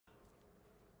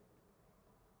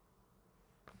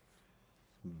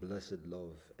Blessed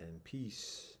love and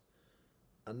peace.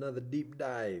 Another deep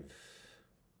dive.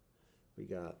 We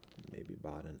got maybe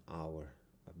about an hour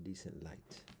of decent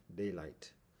light,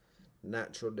 daylight,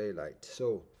 natural daylight.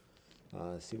 So,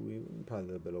 see, we probably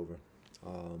a little bit over.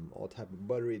 All type of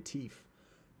buttery teeth,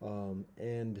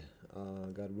 and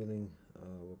God willing,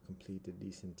 we'll complete a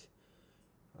decent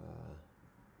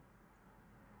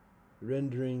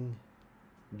rendering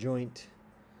joint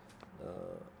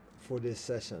for this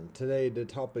session. Today, the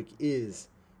topic is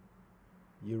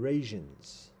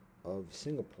Eurasians of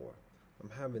Singapore. I'm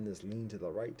having this lean to the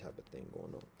right type of thing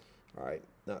going on. All right,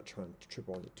 not trying to trip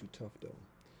on it too tough though.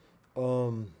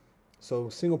 So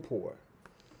Singapore,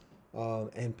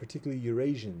 and particularly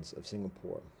Eurasians of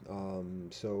Singapore.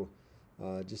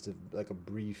 Just like a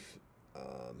brief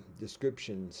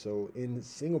description. So in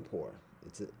Singapore,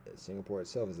 Singapore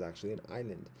itself is actually an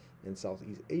island in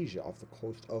Southeast Asia off the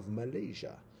coast of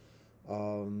Malaysia.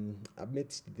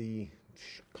 Amidst the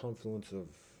confluence of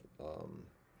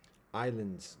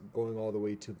islands going all the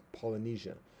way to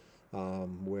Polynesia,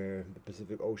 where the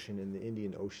Pacific Ocean and the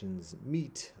Indian Oceans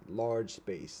meet, large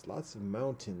space, lots of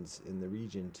mountains in the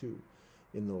region too,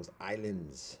 in those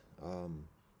islands,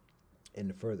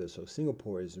 and further. So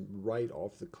Singapore is right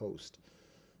off the coast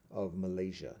of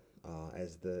Malaysia,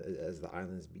 as the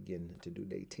islands begin to do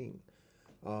their thing.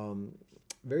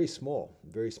 Very small,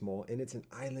 and it's an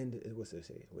island. What's this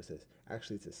say? What's this?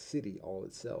 Actually, it's a city all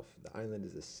itself. The island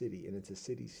is a city, and it's a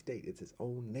city-state. It's its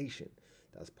own nation.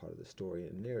 That's part of the story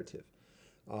and narrative.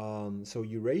 So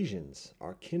Eurasians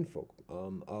are kinfolk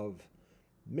of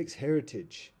mixed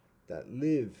heritage that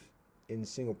live in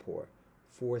Singapore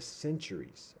for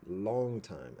centuries, long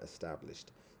time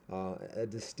established, a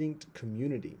distinct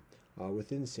community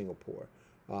within Singapore,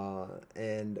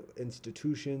 and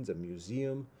institutions, a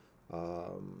museum,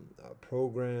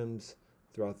 programs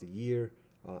throughout the year,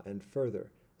 and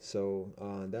further. So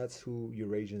that's who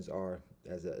Eurasians are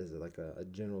as a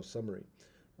general summary.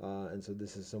 And so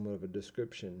this is somewhat of a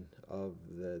description of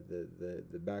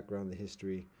the background, the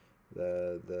history,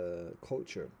 the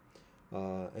culture.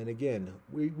 And again,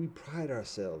 we pride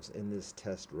ourselves in this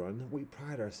test run. We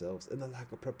pride ourselves in the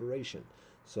lack of preparation.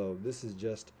 So this is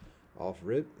just off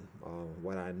rip,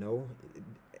 what I know.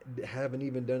 Haven't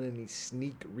even done any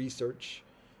sneak research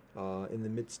in the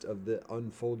midst of the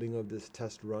unfolding of this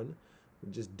test run.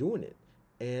 We're just doing it.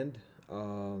 And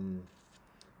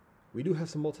we do have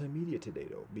some multimedia today,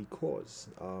 though, because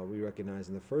we recognize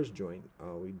in the first joint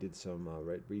we did some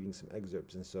reading some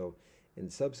excerpts, and so in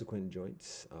subsequent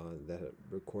joints that are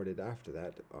recorded after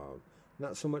that,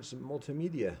 not so much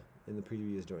multimedia in the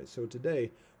previous joints. So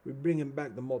today we're bringing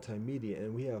back the multimedia,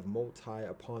 and we have multi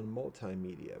upon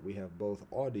multimedia. We have both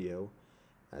audio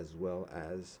as well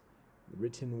as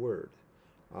written word.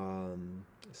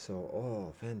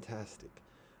 Fantastic.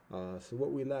 So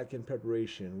what we lack in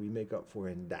preparation, we make up for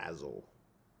in dazzle.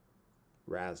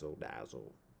 Razzle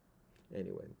dazzle.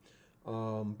 Anyway.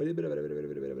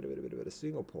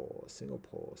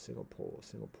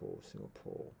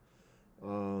 Singapore.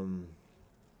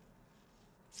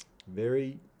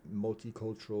 Very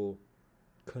multicultural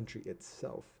country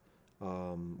itself,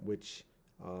 which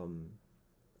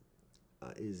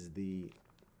is the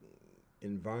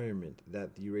environment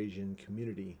that the Eurasian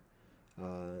community,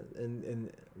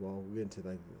 we'll get into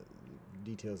like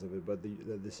details of it, but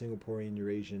the Singaporean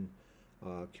Eurasian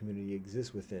community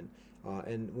exists within.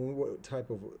 And what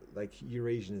type of, like,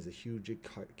 Eurasian is a huge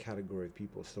category of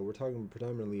people. So we're talking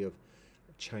predominantly of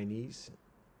Chinese,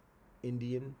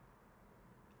 Indian,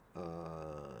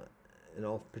 and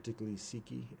all particularly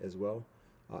Sikh as well.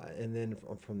 And then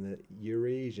from the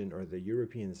Eurasian or the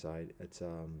European side, it's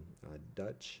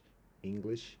Dutch,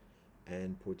 English,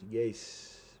 and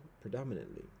Portuguese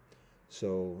predominantly.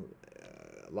 So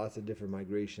lots of different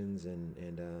migrations and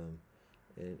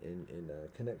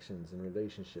connections and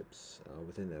relationships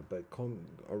within that, but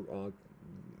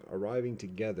arriving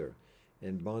together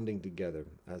and bonding together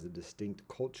as a distinct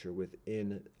culture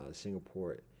within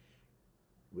Singapore,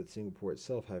 with Singapore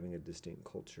itself having a distinct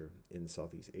culture in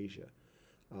Southeast Asia,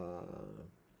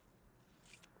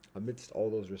 amidst all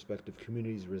those respective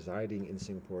communities residing in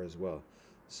Singapore as well.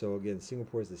 So again,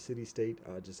 Singapore is the city-state,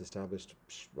 just established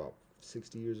about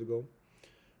 60 years ago,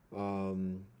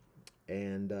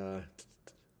 and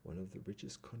one of the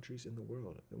richest countries in the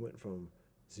world. It went from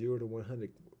 0 to 100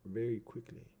 very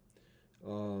quickly.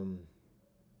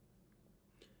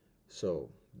 So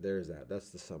there's that. That's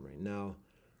the summary. Now,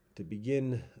 to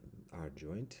begin our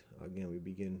joint, again, we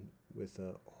begin with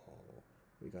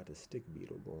we got a stick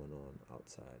beetle going on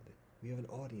outside. We have an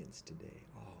audience today.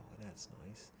 Oh, that's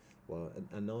nice. Well,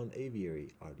 a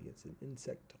non-aviary audience, an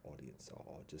insect audience.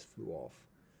 Oh, just flew off.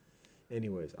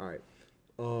 Anyways, all right.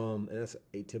 And that's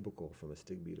atypical from a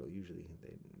stick beetle. Usually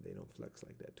they don't flex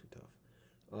like that too tough,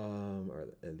 or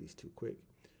at least too quick.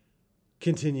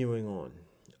 Continuing on.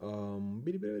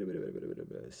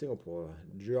 Singapore,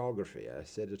 geography. I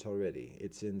said it already.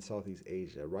 It's in Southeast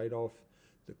Asia, right off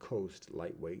the coast,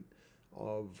 lightweight,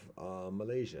 of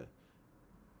Malaysia.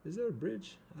 Is there a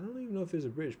bridge? I don't even know if there's a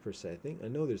bridge per se. I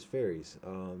know there's ferries.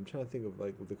 I'm trying to think of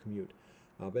like with the commute.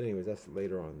 But anyways, that's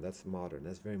later on. That's modern.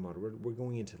 That's very modern. We're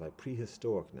going into like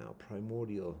prehistoric now,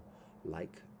 primordial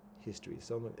like history.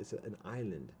 So it's an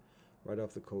island right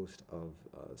off the coast of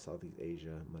Southeast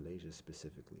Asia, Malaysia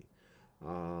specifically.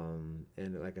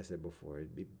 And like I said before,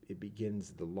 it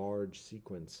begins the large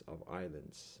sequence of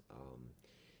islands: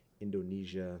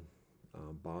 Indonesia,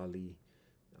 Bali,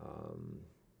 um,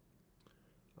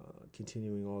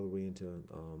 continuing all the way into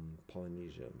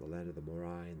Polynesia, the land of the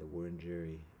Morai and the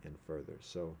Wurundjeri, and further.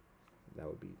 So that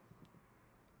would be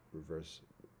reverse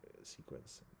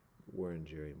sequence: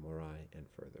 Wurundjeri, Morai, and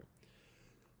further.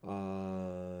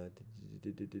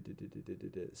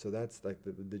 So that's like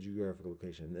the geographical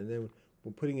location, and then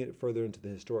we're putting it further into the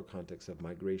historic context of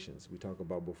migrations. We talked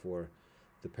about before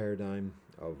the paradigm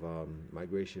of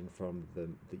migration from the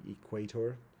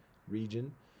equator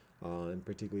region, and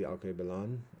particularly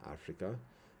Alkebalan, Africa.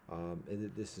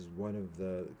 And this is one of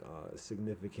the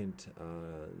significant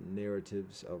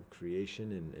narratives of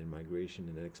creation and migration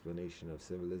and explanation of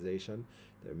civilization.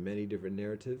 There are many different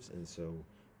narratives, and so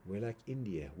we're like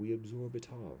India. We absorb it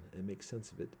all and make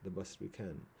sense of it the best we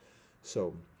can.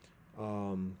 So,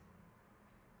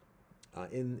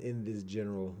 in this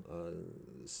general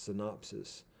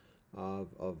synopsis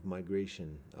of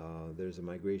migration, there's a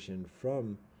migration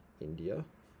from India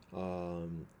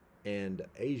and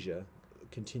Asia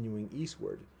continuing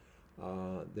eastward.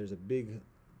 There's a big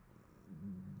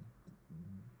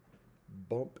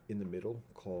bump in the middle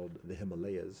called the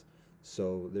Himalayas.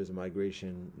 So there's a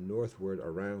migration northward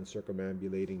around,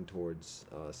 circumambulating towards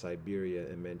Siberia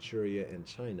and Manchuria and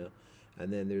China.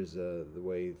 And then there's the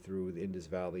way through the Indus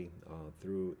Valley,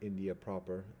 through India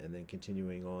proper, and then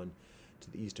continuing on to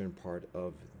the eastern part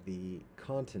of the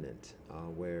continent,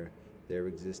 where there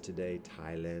exists today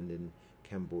Thailand and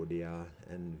Cambodia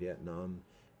and Vietnam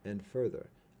and further.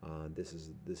 This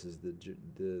is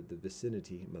the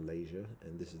vicinity, Malaysia,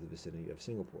 and this is the vicinity of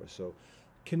Singapore. So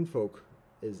kinfolk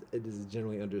it is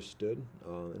generally understood,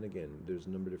 and again, there's a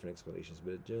number of different explanations,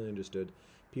 but it's generally understood.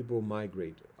 People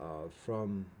migrate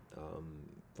from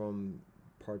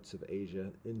parts of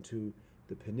Asia into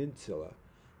the peninsula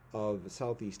of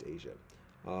Southeast Asia,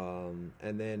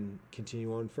 and then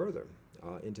continue on further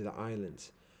into the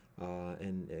islands,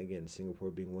 and again,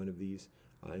 Singapore being one of these,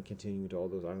 and continuing to all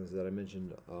those islands that I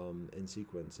mentioned in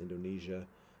sequence: Indonesia,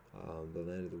 the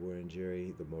land of the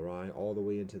Wurundjeri, the Morai, all the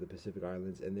way into the Pacific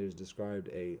Islands. And there's described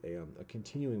a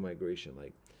continuing migration,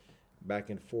 like back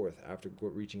and forth after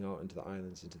reaching out into the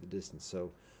islands, into the distance. So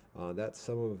that's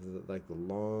some of the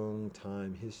long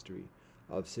time history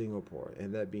of Singapore.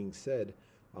 And that being said,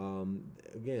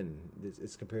 again,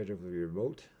 it's comparatively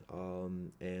remote,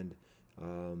 and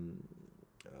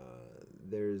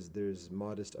there's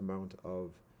modest amount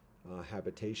of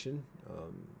habitation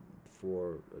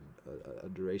for a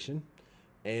duration,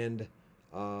 and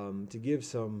to give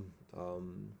some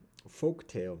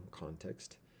folktale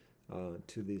context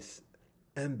to this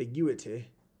ambiguity,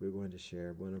 we're going to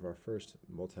share one of our first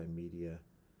multimedia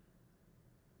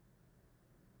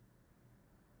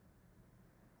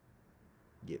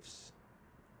gifts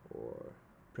or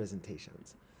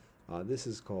presentations. This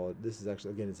is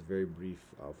actually, again, it's a very brief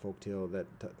folktale that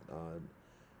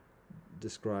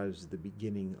describes the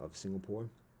beginning of Singapore.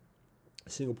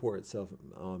 Singapore itself,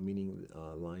 meaning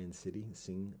Lion City,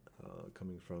 Sing,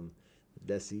 coming from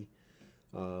Desi.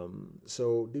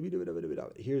 So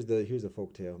here's the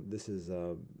folktale. This is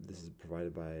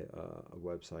provided by a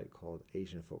website called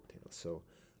Asian Folktales. So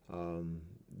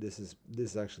this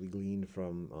is actually gleaned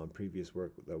from previous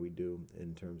work that we do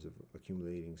in terms of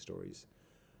accumulating stories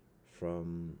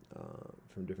from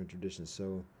different traditions.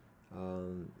 So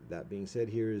that being said,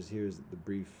 here's the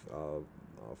brief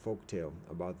folktale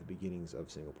about the beginnings of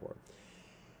Singapore.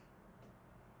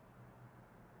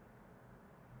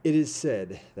 It is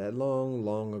said that long,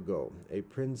 long ago, a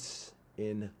prince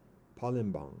in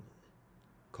Palembang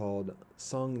called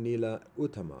Sang Nila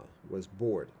Utama was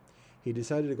bored. He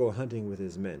decided to go hunting with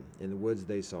his men. In the woods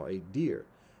they saw a deer,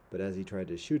 but as he tried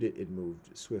to shoot it, it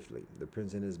moved swiftly. The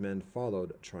prince and his men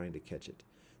followed, trying to catch it.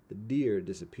 The deer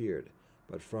disappeared,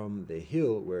 but from the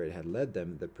hill where it had led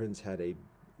them, the prince had a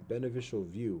beneficial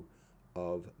view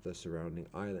of the surrounding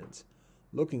islands.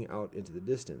 Looking out into the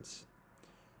distance,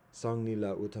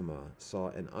 Sangnila Uttama saw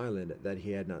an island that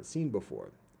he had not seen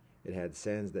before. It had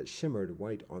sands that shimmered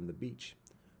white on the beach.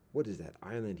 "What is that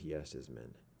island?" he asked his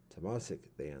men. "Tamasik,"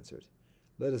 they answered.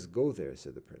 "Let us go there,"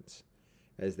 said the prince.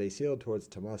 As they sailed towards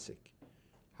Tamasik,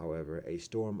 however, a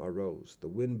storm arose. The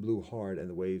wind blew hard and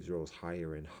the waves rose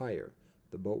higher and higher.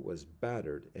 The boat was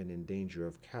battered and in danger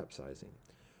of capsizing.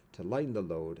 To lighten the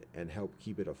load and help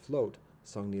keep it afloat,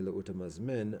 Sangnila Uttama's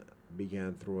men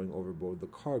began throwing overboard the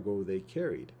cargo they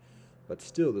carried. But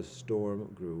still the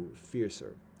storm grew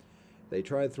fiercer. They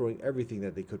tried throwing everything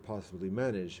that they could possibly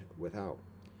manage without.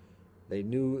 They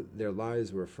knew their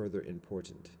lives were further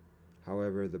important.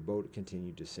 However, the boat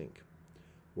continued to sink.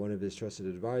 One of his trusted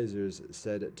advisors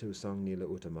said to Sangnila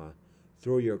Uttama,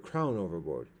 "Throw your crown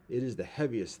overboard. It is the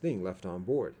heaviest thing left on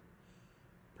board."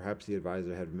 Perhaps the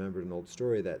advisor had remembered an old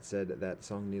story that said that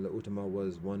Sangnila Uttama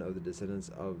was one of the descendants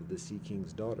of the Sea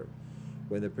King's daughter.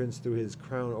 When the prince threw his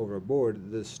crown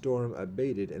overboard, the storm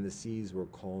abated and the seas were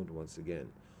calmed once again.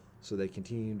 So they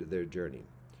continued their journey.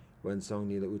 When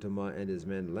Sangnila Uttama and his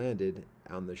men landed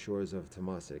on the shores of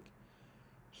Tamasik,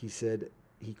 he said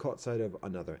he caught sight of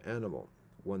another animal,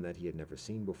 one that he had never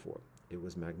seen before. It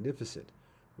was magnificent,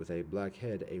 with a black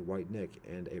head, a white neck,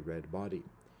 and a red body.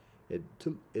 It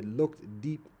looked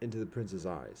deep into the prince's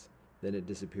eyes. Then it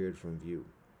disappeared from view.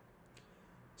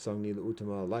 Sangnila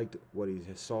Uttama liked what he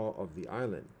saw of the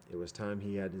island. It was time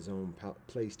he had his own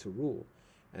place to rule,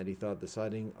 and he thought the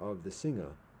sighting of the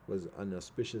Singha was an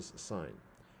auspicious sign.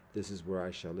 "This is where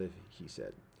I shall live," he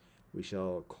said. "We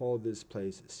shall call this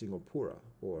place Singapura,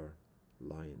 or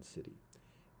Lion City."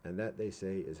 And that, they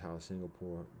say, is how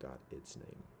Singapore got its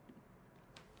name.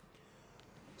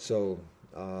 So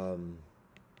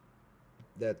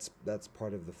that's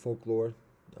part of the folklore,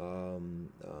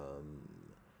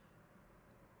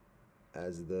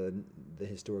 as the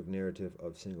historic narrative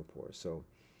of Singapore. So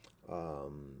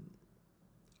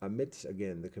amidst,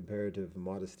 again, the comparative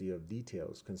modesty of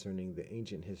details concerning the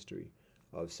ancient history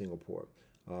of Singapore,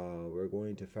 we're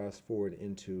going to fast forward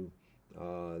into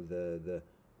the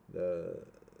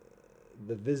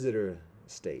visitor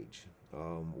stage,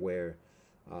 where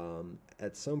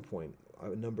at some point,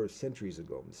 a number of centuries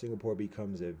ago, Singapore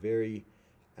becomes a very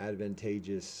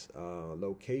advantageous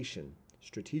location,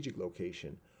 strategic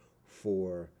location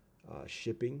for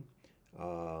shipping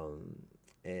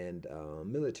and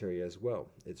military as well.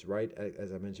 It's right,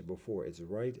 as I mentioned before, it's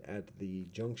right at the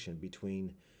junction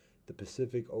between the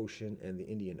Pacific Ocean and the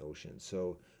Indian Ocean.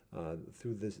 So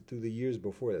through the years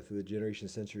before that, through the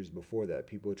generations, centuries before that,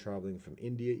 people traveling from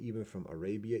India, even from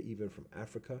Arabia, even from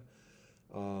Africa,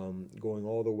 going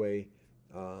all the way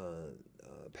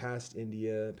past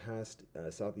India, past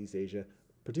Southeast Asia,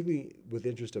 particularly with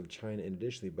interest of China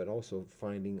additionally, but also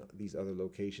finding these other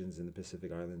locations in the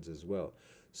Pacific Islands as well.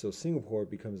 So Singapore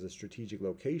becomes a strategic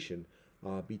location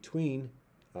between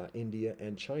India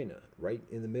and China, right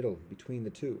in the middle between the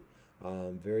two.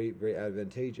 Very, very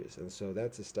advantageous. And so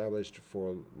that's established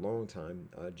for a long time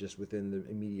just within the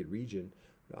immediate region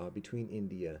between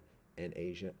India and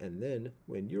Asia. And then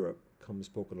when Europe comes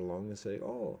poking along and say,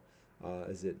 oh, I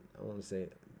want to say,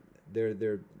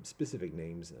 they're specific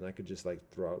names, and I could just like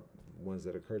throw out ones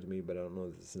that occur to me, but I don't know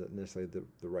if it's necessarily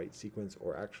the right sequence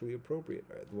or actually appropriate,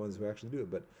 or the ones who actually do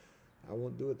it, but I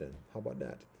won't do it then. How about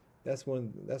that? That's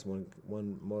one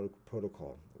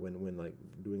protocol when like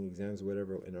doing exams or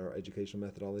whatever in our educational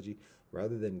methodology.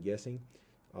 Rather than guessing,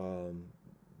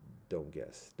 don't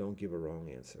guess. Don't give a wrong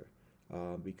answer,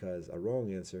 because a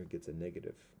wrong answer gets a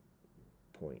negative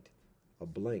point. A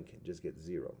blank just gets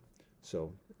 0.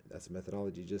 So that's a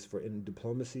methodology just for in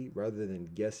diplomacy. Rather than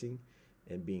guessing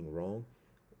and being wrong,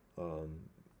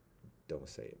 don't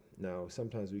say it. Now,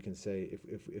 sometimes we can say,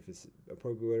 if it's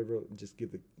appropriate, whatever, just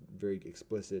give the very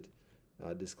explicit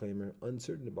disclaimer,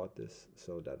 uncertain about this.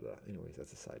 So anyways,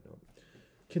 that's a side note.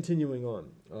 Continuing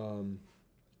on,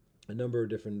 a number of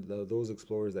different those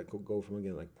explorers that could go from,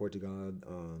 again, like Portugal,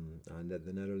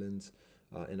 the Netherlands,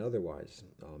 and otherwise,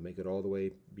 make it all the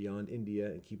way beyond India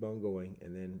and keep on going.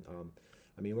 And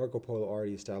then, Marco Polo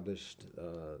already established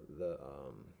the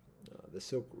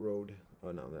Silk Road.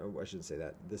 Oh, no, I shouldn't say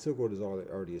that. The Silk Road is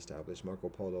already established. Marco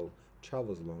Polo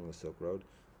travels along the Silk Road.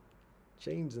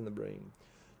 Chains in the brain.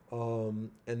 And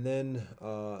then,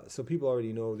 so people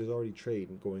already know there's already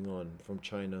trade going on from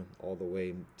China all the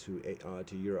way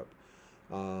to Europe.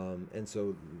 And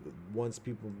so once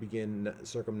people begin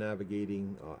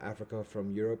circumnavigating Africa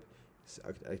from Europe,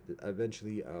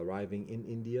 eventually arriving in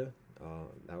India,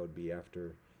 that would be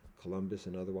after Columbus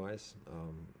and otherwise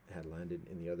had landed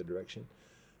in the other direction.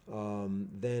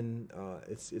 Then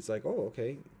it's like, oh,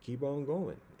 okay, keep on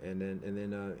going, and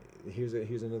then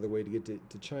here's another way to get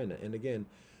to China. And again,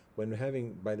 when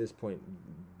having by this point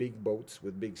big boats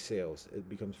with big sails, it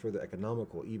becomes further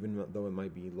economical, even though it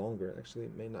might be longer. Actually,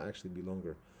 it may not actually be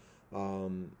longer.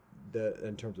 Um, the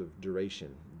in terms of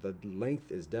duration, the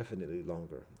length is definitely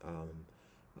longer.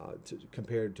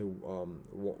 Compared to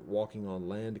walking on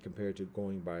land compared to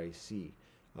going by sea.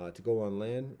 To go on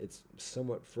land, it's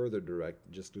somewhat further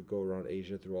direct, just to go around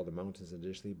Asia through all the mountains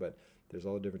initially, but there's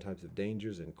all different types of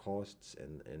dangers and costs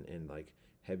and like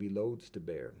heavy loads to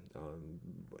bear.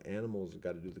 Animals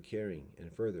got to do the carrying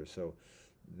and further. So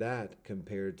that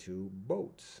compared to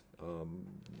boats,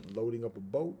 loading up a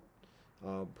boat,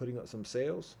 putting up some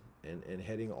sails, and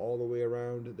heading all the way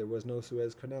around. There was no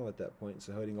Suez Canal at that point,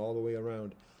 so heading all the way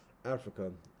around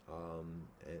Africa,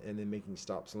 and then making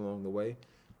stops along the way,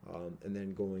 and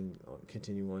then going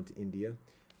continuing on to India,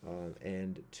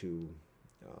 and to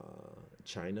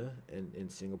China,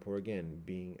 and Singapore again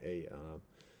being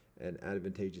an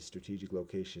advantageous strategic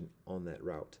location on that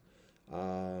route.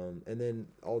 And then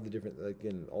all the different,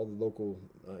 again, all the local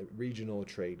regional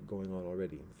trade going on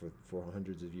already for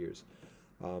hundreds of years.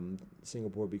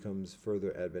 Singapore becomes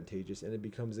further advantageous, and it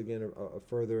becomes again a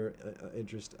further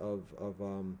interest of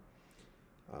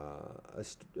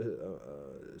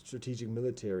strategic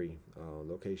military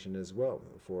location as well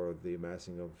for the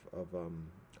amassing of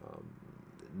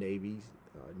Navy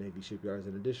shipyards,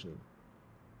 and additionally.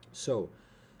 So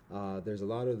there's a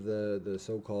lot of the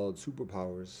so-called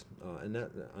superpowers, and not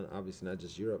obviously not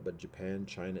just Europe, but Japan,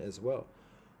 China as well,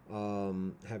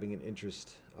 having an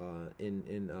interest in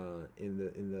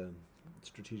the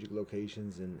strategic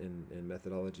locations and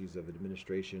methodologies of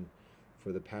administration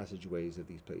for the passageways of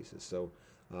these places. So,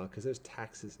 because there's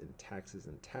taxes and taxes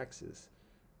and taxes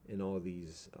in all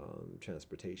these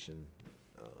transportation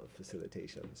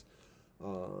facilitations.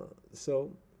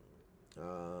 So,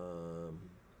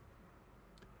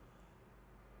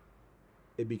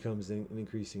 it becomes an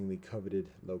increasingly coveted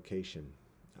location,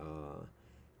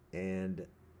 and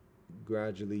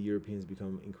gradually Europeans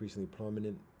become increasingly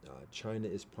prominent. China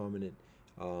is prominent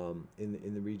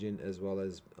in the region, as well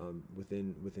as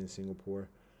within Singapore.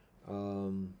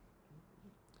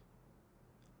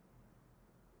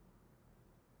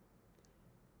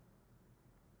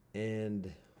 And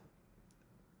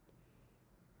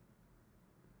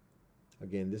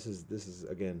again, this is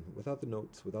again without the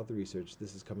notes, without the research.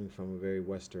 This is coming from a very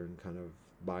Western kind of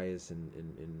bias and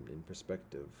in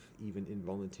perspective, even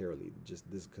involuntarily.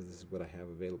 Just this because this is what I have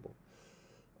available.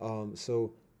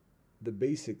 So the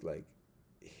basic like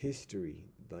history,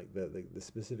 like the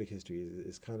specific history,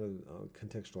 is kind of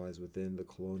contextualized within the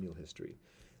colonial history.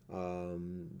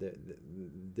 The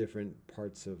different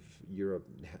parts of Europe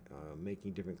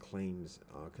making different claims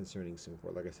concerning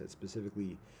Singapore. Like I said,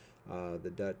 specifically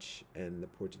the Dutch and the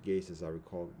Portuguese, as I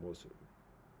recall most,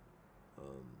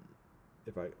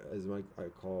 I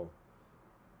recall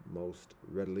most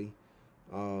readily,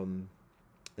 and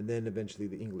then eventually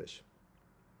the English,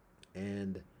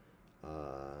 and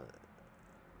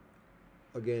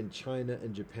again, China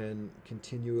and Japan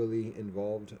continually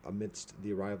involved amidst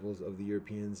the arrivals of the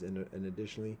Europeans, and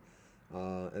additionally,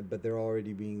 but there are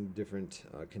already being different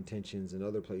contentions in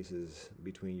other places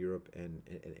between Europe and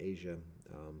Asia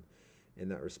in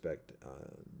that respect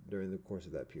during the course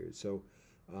of that period. So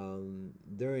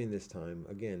during this time,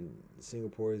 again,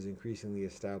 Singapore is increasingly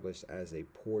established as a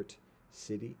port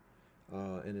city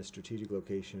and a strategic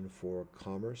location for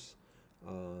commerce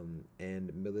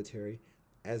and military,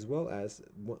 as well as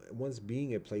once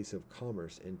being a place of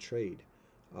commerce and trade,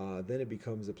 then it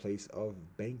becomes a place of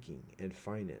banking and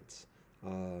finance,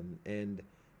 and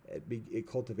it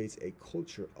cultivates a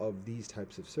culture of these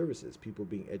types of services, people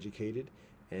being educated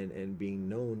and being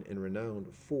known and renowned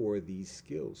for these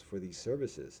skills, for these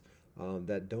services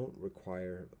that don't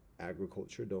require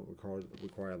agriculture, don't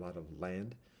require a lot of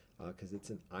land, because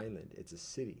it's an island, it's a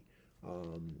city,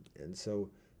 and so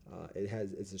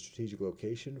it's a strategic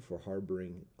location for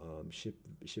harboring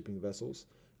shipping vessels,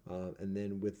 and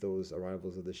then with those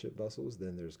arrivals of the ship vessels,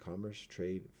 then there's commerce,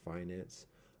 trade, finance,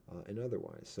 and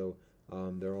otherwise. So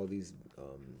there are all these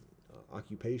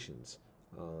occupations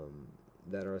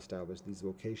that are established, these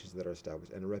vocations that are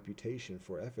established, and a reputation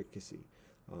for efficacy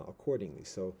accordingly.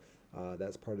 So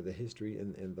that's part of the history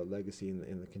and the legacy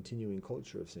and the continuing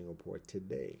culture of Singapore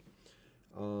today.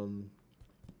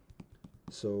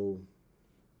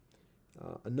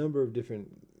 A number of different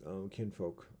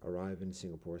kinfolk arrive in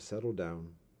Singapore, settle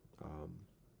down,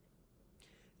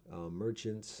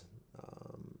 merchants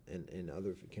and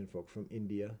other kinfolk from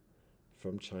India,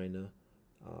 from China,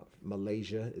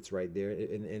 Malaysia. It's right there.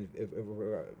 And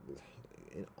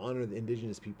honor the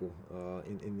indigenous people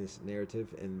in this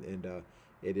narrative, and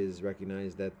it is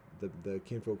recognized that the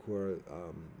kinfolk who are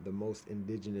the most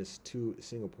indigenous to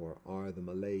Singapore are the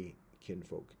Malay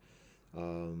kinfolk.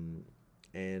 Um,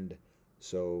 and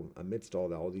so, amidst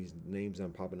all these names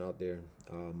I'm popping out there,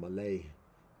 Malay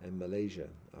and Malaysia,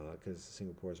 because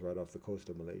Singapore is right off the coast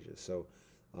of Malaysia. So,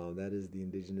 that is the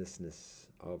indigenousness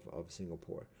of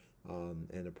Singapore,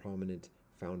 and a prominent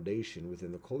foundation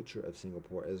within the culture of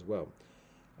Singapore as well.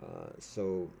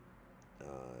 So,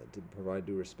 to provide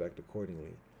due respect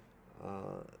accordingly.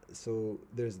 So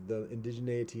there's the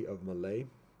indigeneity of Malay.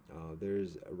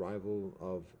 There's arrival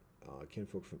of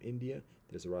kinfolk from India.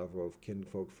 There's arrival of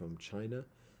kinfolk from China,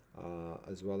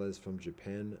 as well as from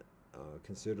Japan,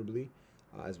 considerably,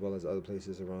 as well as other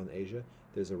places around Asia.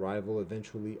 There's arrival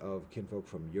eventually of kinfolk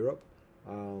from Europe,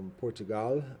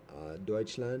 Portugal,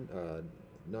 Deutschland,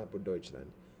 not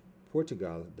Deutschland,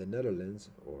 Portugal, the Netherlands,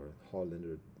 or Holland,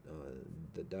 or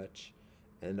the Dutch,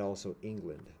 and also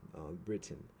England,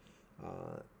 Britain.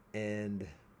 And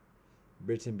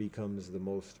Britain becomes the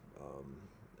most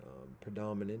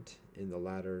predominant in the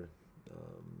latter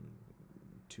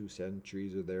 2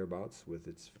 centuries or thereabouts, with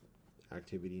its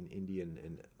activity in India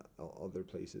and other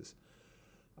places.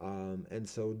 And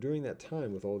so during that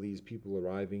time, with all these people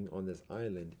arriving on this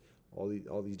island, all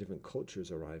these different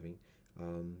cultures arriving,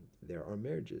 there are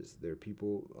marriages. There are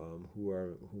people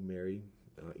who marry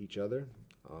each other.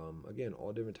 Again,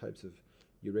 all different types of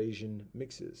Eurasian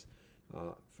mixes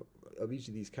of each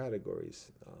of these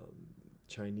categories: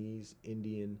 Chinese,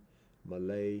 Indian,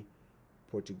 Malay,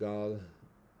 Portugal,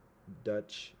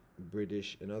 Dutch,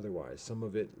 British, and otherwise. Some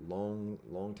of it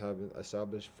long time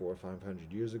established, 400 or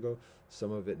 500 years ago.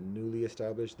 Some of it newly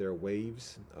established. There are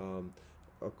waves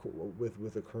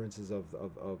with occurrences of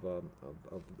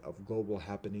global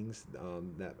happenings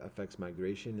that affects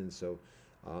migration, and so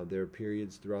there are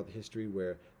periods throughout history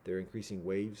where there are increasing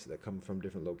waves that come from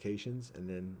different locations, and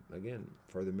then again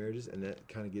further marriages, and that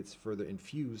kind of gets further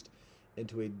infused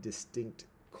into a distinct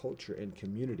culture and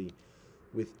community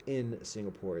within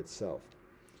Singapore itself.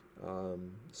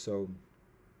 So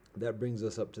that brings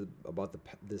us up to about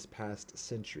this past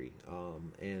century.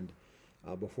 And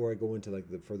before I go into like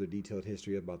the further detailed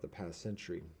history about the past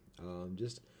century,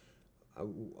 just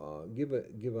give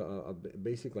a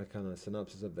basic like kind of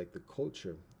synopsis of like the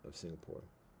culture of Singapore.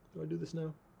 Do I do this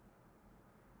now?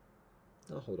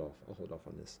 I'll hold off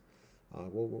on this.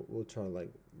 We'll try to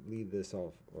like leave this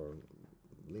off, or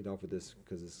lead off with this,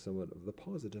 because it's somewhat of the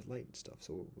positive light stuff.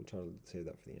 So we'll try to save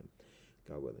that for the end,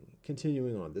 God willing.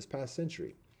 Continuing on, this past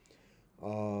century.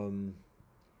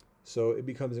 So it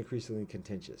becomes increasingly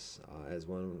contentious as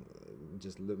one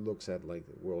just looks at like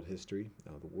world history,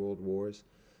 the world wars,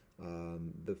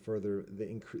 the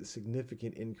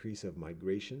significant increase of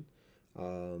migration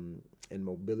and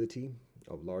mobility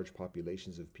of large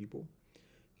populations of people,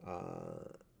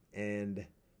 and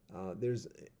there's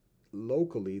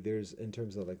in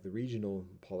terms of like the regional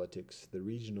politics, the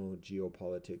regional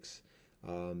geopolitics,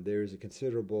 there's a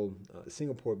considerable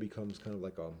Singapore becomes kind of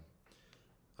like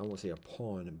I won't say a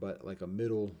pawn, but like a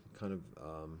middle kind of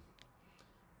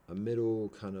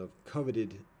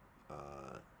coveted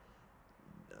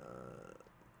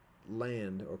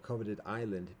land or coveted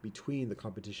island between the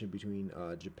competition between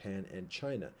Japan and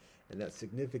China, and that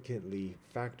significantly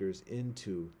factors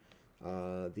into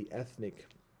the ethnic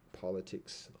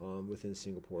politics within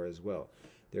Singapore as well.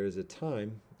 There is a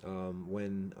time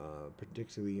when,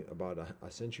 particularly about a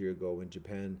century ago, when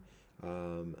Japan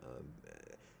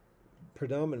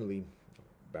predominantly,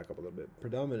 back up a little bit,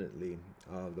 predominantly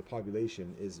the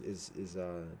population is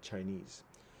Chinese,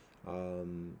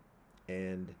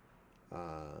 and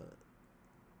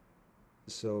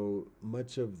so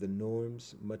much of the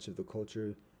norms, much of the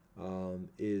culture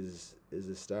is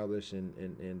established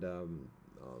and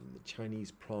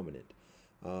Chinese prominent.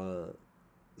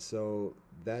 So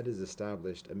that is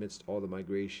established amidst all the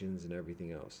migrations and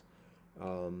everything else.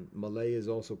 Malay is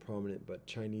also prominent, but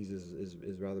Chinese is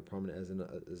rather prominent as an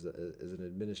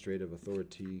administrative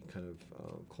authority kind of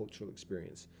cultural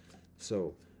experience.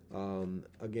 So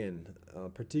again,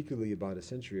 particularly about a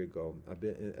century ago,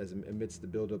 amidst the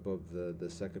buildup of the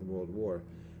Second World War,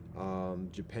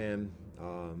 Japan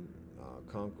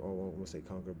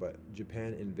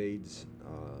Japan invades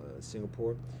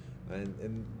Singapore,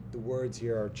 and the words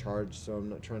here are charged, so I'm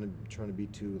not trying to be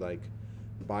too like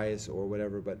biased or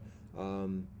whatever, but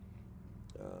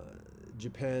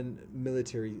Japan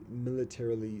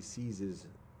militarily seizes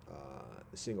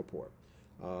Singapore,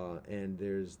 and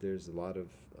there's a lot of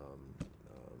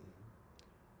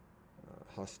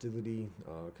hostility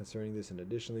concerning this, and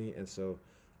additionally, and so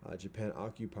Japan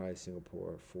occupies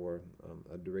Singapore for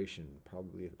a duration,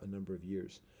 probably a number of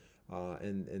years,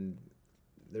 and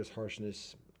there's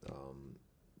harshness,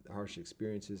 harsh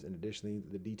experiences, and additionally,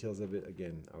 the details of it,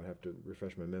 again, I would have to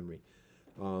refresh my memory.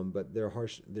 But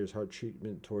there's hard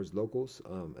treatment towards locals,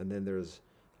 and then there's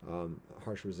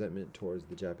harsh resentment towards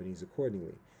the Japanese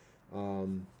accordingly.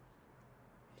 Um,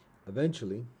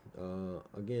 Eventually,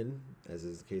 again, as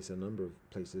is the case in a number of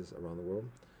places around the world,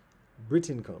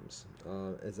 Britain comes.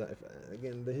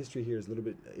 Again, the history here is a little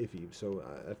bit iffy, so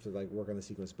I have to like work on the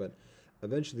sequence. But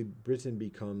eventually, Britain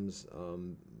becomes,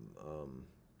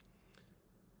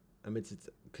 amidst its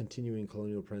continuing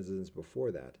colonial presence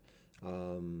before that,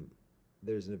 um,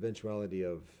 there's an eventuality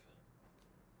of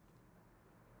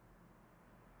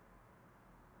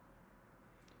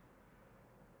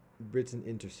Britain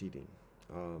interceding.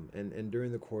 And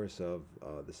during the course of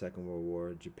the Second World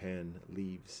War, Japan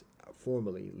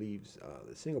formally leaves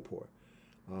Singapore.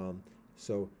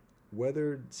 So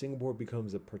whether Singapore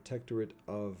becomes a protectorate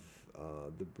of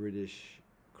the British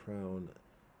Crown,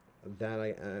 that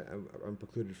I'm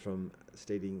precluded from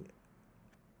stating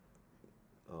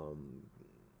um,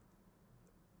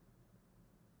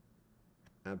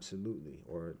 absolutely,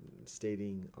 or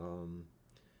stating uh,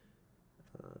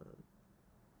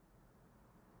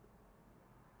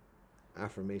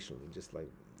 affirmationally, just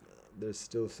like there's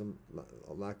still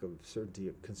a lack of certainty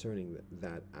concerning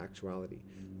that actuality,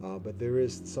 but there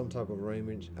is some type of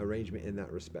arrangement in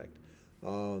that respect.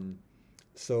 Um,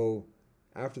 so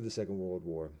after the Second World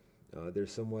War,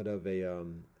 there's somewhat of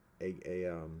an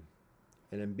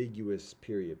ambiguous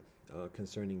period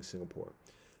concerning Singapore.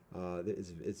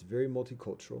 It's very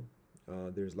multicultural.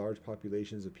 There's large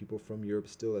populations of people from Europe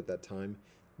still at that time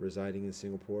residing in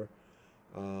Singapore.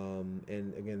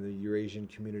 And again, the Eurasian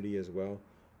community as well,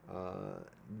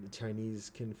 the Chinese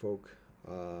kinfolk,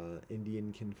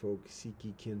 Indian kinfolk,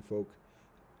 Sikh kinfolk,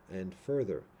 and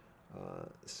further.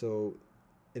 So,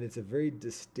 and it's a very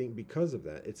distinct, because of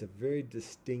that, it's a very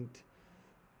distinct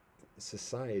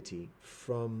society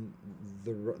from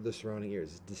the surrounding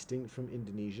areas. It's distinct from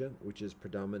Indonesia, which is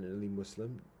predominantly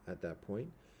Muslim at that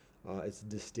point. It's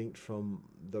distinct from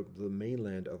the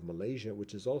mainland of Malaysia,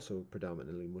 which is also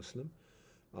predominantly Muslim.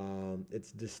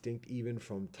 It's distinct even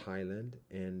from Thailand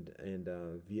and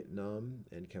Vietnam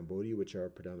and Cambodia, which are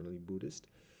predominantly Buddhist.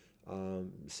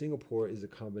 Singapore is a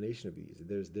combination of these.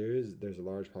 There's a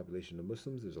large population of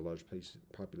Muslims. There's a large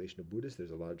population of Buddhists.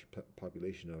 There's a large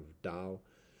population of Tao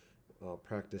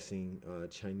practicing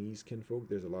Chinese kinfolk.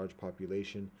 There's a large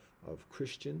population of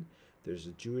Christian. There's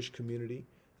a Jewish community.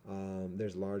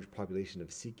 There's a large population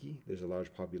of Sikh. There's a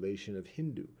large population of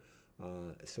Hindu.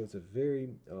 So it's a very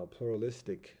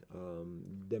pluralistic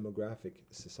demographically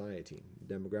society.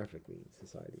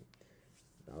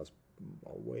 That was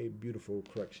a way beautiful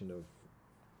correction of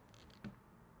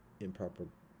improper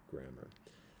grammar.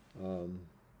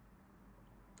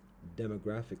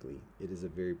 Demographically, it is a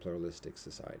very pluralistic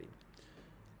society.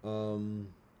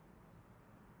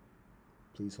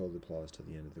 Please hold applause till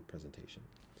the end of the presentation.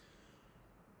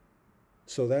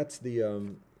 So that's the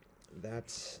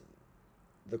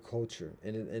culture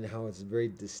and how it's very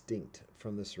distinct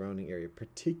from the surrounding area,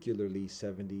 particularly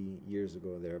 70 years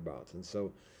ago thereabouts. And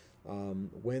so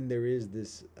when there is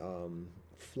this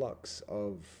flux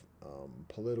of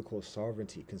political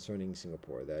sovereignty concerning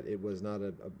Singapore, that it was not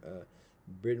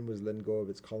Britain was letting go of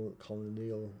its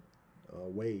colonial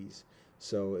ways,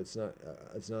 so it's not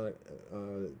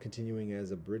continuing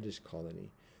as a British colony.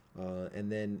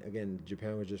 And then again,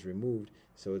 Japan was just removed,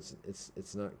 so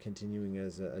it's not continuing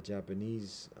as a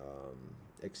Japanese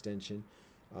extension.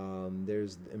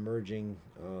 There's emerging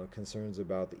concerns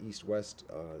about the East-West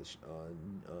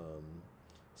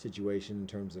situation in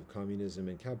terms of communism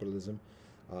and capitalism,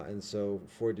 and so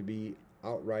for it to be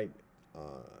outright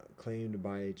claimed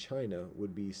by China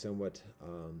would be somewhat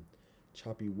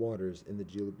choppy waters in the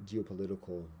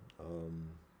geopolitical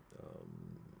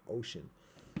ocean.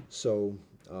 So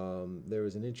there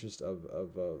was an interest of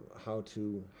how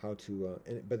to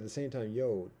but at the same time,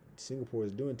 Singapore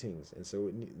is doing things, and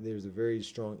so there's a very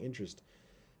strong interest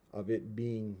of it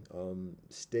being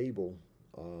stable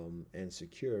and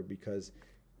secure, because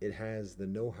it has the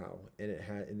know-how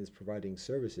and is providing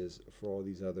services for all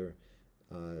these other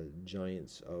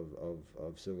giants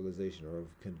of civilization or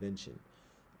of convention,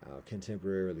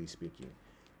 contemporarily speaking.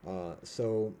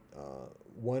 So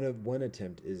one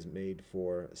attempt is made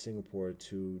for Singapore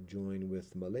to join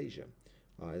with Malaysia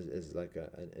as like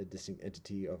a distinct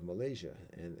entity of Malaysia,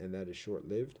 and that is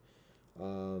short-lived.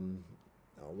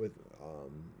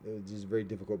 It's just very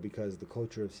difficult because the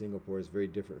culture of Singapore is very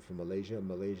different from Malaysia.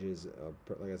 Malaysia is,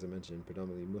 like as I mentioned,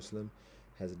 predominantly Muslim,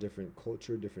 has a different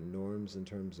culture, different norms in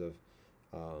terms of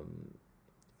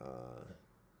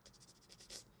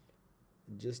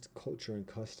just culture and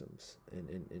customs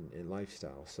and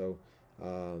lifestyle. So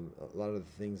a lot of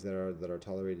the things that are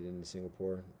tolerated in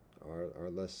Singapore are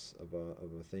less of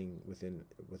a thing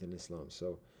within Islam.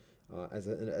 So as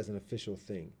an official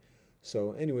thing.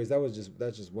 So, anyways,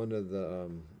 that's just one of the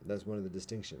that's one of the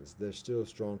distinctions. There's still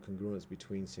strong congruence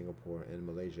between Singapore and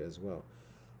Malaysia as well,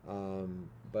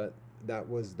 but that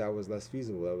was less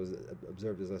feasible. That was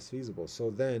observed as less feasible.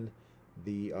 So then,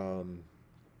 the um,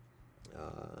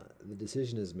 the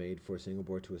decision is made for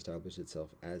Singapore to establish itself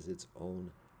as its own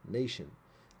nation.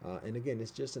 And again, it's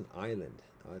just an island.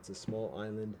 It's a small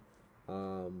island.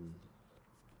 Um,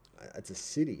 it's a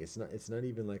city. It's not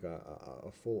even like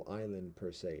a full island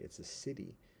per se. It's a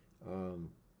city. Um,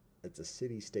 it's a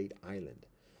city-state island.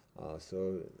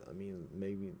 So I mean,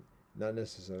 maybe not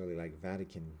necessarily like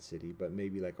Vatican City, but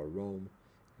maybe like a Rome.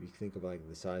 If you think of like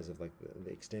the size of like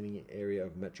the extending area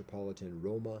of metropolitan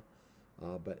Roma,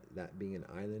 but that being an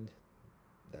island,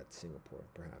 that's Singapore,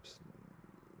 perhaps.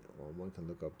 Well, one can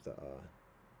look up the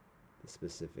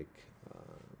specific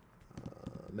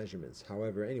measurements.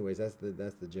 However, anyways, that's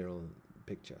the general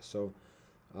picture. So,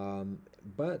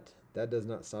 but that does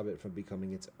not stop it from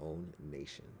becoming its own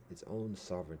nation, its own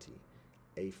sovereignty,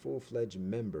 a full-fledged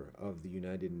member of the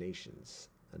United Nations,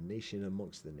 a nation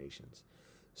amongst the nations.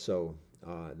 So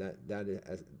that is,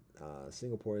 as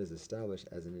Singapore is established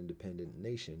as an independent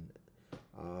nation.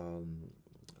 Um,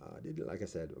 like I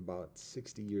said, about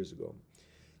 60 years ago.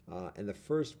 And the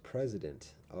first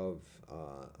president of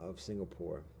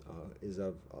Singapore is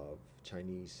of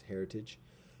Chinese heritage,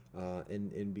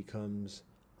 and becomes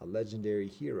a legendary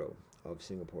hero of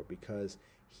Singapore because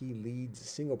he leads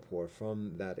Singapore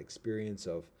from that experience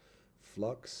of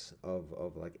flux,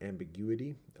 of like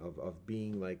ambiguity, of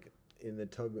being like in the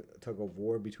tug of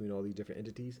war between all these different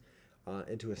entities,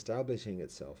 into establishing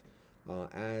itself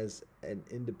as an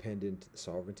independent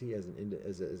sovereignty, as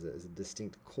a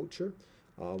distinct culture,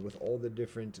 with all the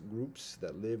different groups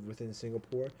that live within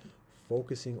Singapore,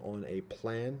 focusing on a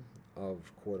plan of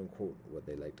quote unquote what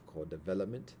they like to call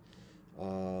development.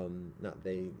 Not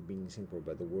they being Singapore,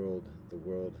 but the world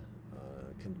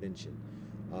convention.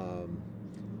 Um,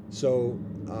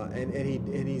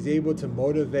 and he's able to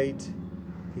motivate.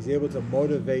 He's able to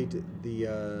motivate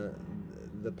the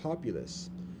populace,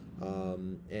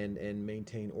 and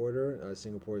maintain order.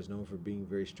 Singapore is known for being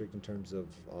very strict in terms of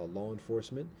law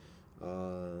enforcement.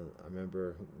 I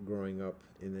remember growing up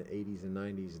in the 80s and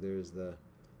 90s. There's the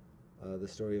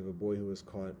story of a boy who was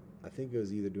caught. I think it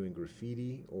was either doing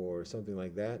graffiti or something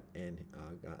like that, and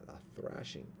got a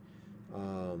thrashing,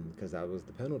 because that was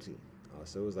the penalty.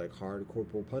 So it was like hard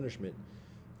corporal punishment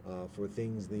for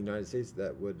things in the United States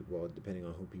that would, well, depending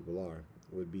on who people are,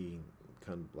 would be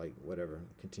kind of like whatever,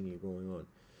 continue going on.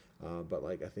 But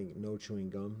like I think no chewing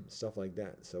gum, stuff like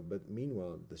that. So, but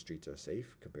meanwhile, the streets are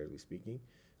safe, comparatively speaking.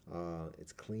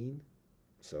 It's clean.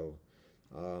 So,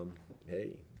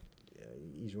 hey,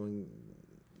 each one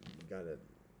gotta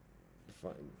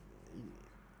find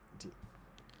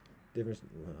different,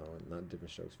 well, not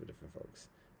different strokes for different folks.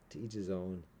 To each his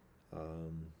own.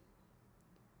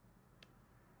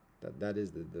 That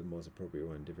is the most appropriate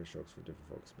one. Different strokes for different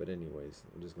folks. But anyways,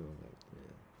 I'm just gonna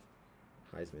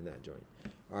like Heisman that joint.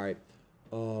 All right.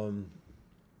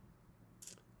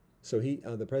 So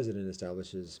the president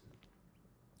establishes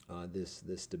this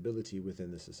stability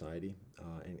within the society,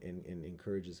 and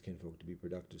encourages kinfolk to be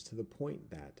productive to the point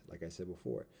that, like I said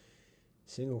before,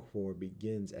 Singapore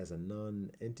begins as a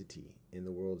non-entity in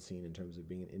the world scene in terms of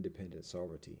being an independent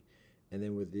sovereignty, and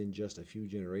then within just a few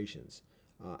generations,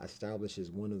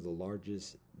 establishes one of the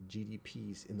largest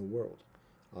GDPs in the world,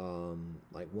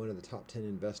 like one of the top 10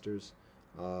 investors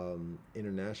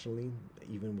internationally,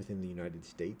 even within the United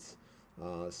States.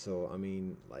 So I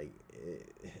mean, like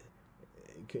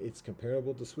it's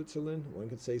comparable to Switzerland. One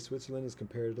could say Switzerland is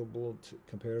comparable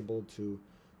to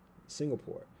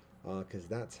Singapore, because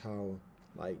that's how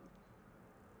like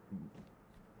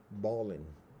balling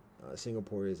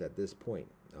Singapore is at this point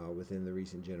within the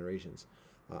recent generations.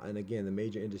 And again, the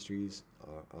major industries,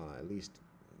 at least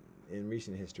in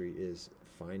recent history, is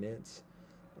finance,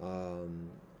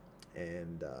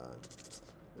 and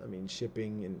I mean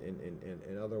shipping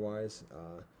and otherwise.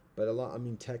 But a lot, I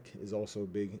mean, tech is also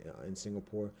big in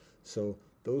Singapore. So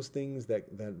those things that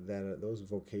are, those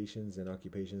vocations and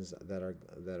occupations that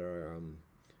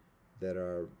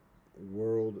are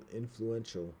world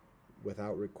influential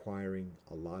without requiring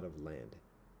a lot of land.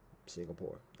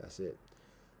 Singapore, that's it.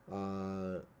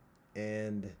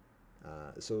 And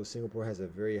so Singapore has a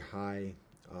very high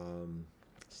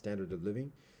standard of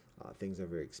living. Things are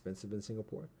very expensive in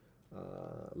Singapore.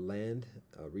 Land,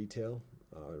 retail,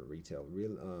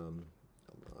 real,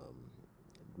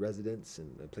 residence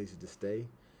and places to stay,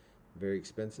 very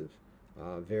expensive,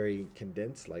 very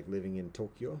condensed, like living in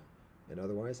Tokyo. And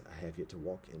otherwise, I have yet to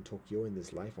walk in Tokyo in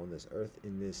this life, on this earth,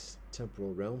 in this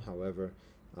temporal realm. However,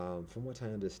 from what I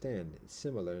understand, it's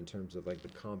similar in terms of like the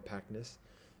compactness.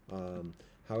 Um,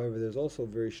 However, there's also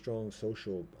very strong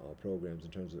social programs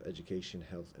in terms of education,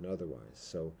 health, and otherwise.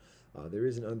 So there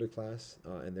is an underclass,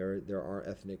 and there are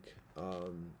ethnic,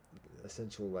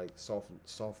 essential like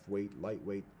soft weight,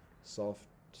 lightweight, soft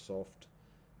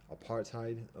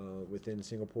apartheid within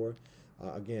Singapore.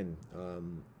 Again,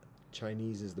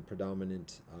 Chinese is the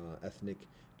predominant ethnic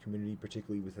community,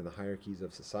 particularly within the hierarchies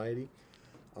of society.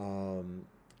 Um,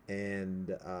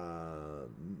 and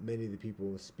many of the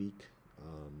people speak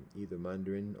either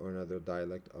Mandarin or another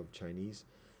dialect of Chinese.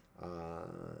 Uh,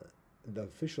 the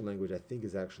official language, I think,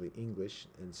 is actually English,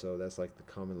 and so that's like the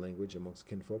common language amongst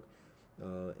kinfolk.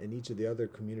 And each of the other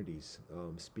communities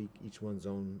speak each one's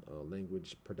own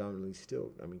language predominantly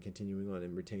still. I mean, continuing on,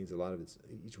 and retains a lot of its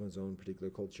each one's own particular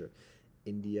culture.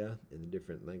 India and the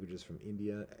different languages from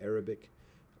India, Arabic,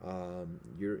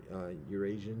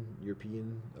 Eurasian,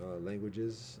 European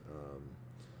languages.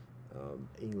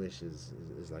 English is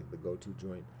like the go-to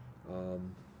joint.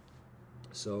 Um,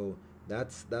 so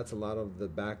that's a lot of the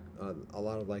a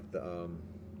lot of like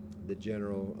the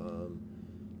general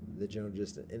the general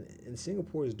gist. And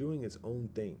Singapore is doing its own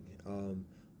thing.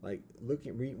 Like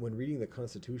when reading the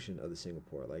Constitution of the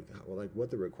Singapore, like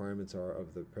what the requirements are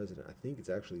of the president. I think it's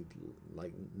actually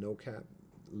like no cap,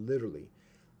 literally.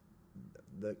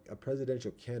 A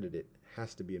presidential candidate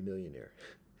has to be a millionaire.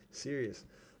 Serious.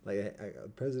 Like a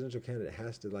presidential candidate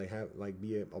has to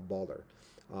be a baller,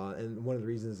 and one of the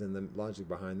reasons and the logic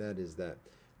behind that is that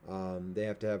they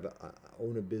have to have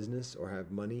own a business or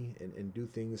have money and do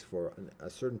things for a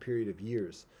certain period of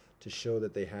years to show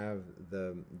that they have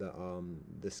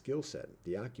the skill set,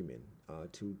 the acumen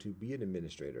to be an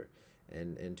administrator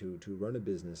and to run a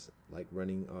business like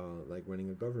running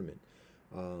a government.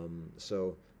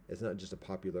 So it's not just a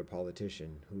popular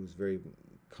politician who's very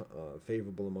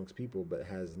favorable amongst people, but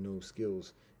has no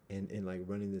skills in like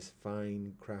running this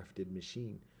fine crafted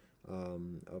machine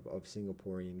of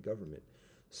Singaporean government.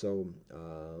 So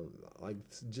like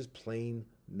just plain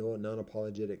no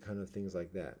non-apologetic kind of things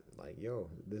like that. Like, yo,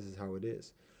 this is how it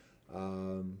is.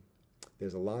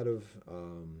 There's a lot of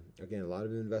again, a lot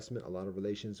of investment, a lot of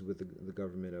relations with the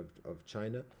government of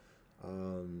China,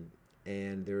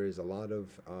 and there is a lot of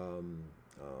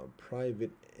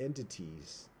private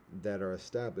entities that are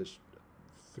established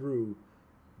through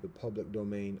the public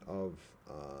domain of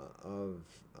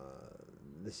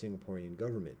the Singaporean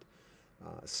government.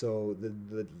 So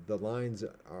the lines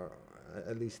are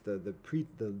at least the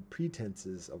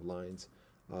pretenses of lines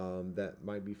that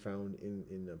might be found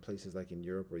in places like in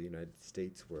Europe or the United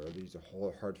States, where these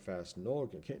are hard fast. No,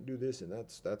 you can't do this, and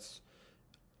that's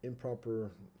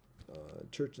improper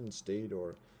church and state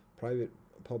or private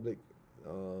public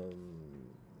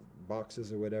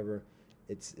boxes or whatever.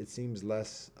 It seems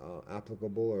less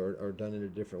applicable or done in a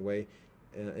different way.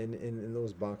 In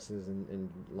those boxes and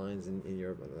lines in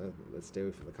Europe, let's stay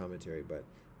away from the commentary, but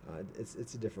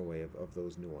it's a different way of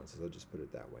those nuances. I'll just put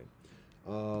it that way.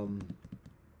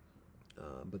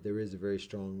 But there is a very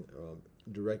strong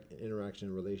direct interaction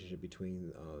and relationship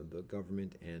between the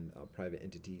government and private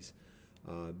entities,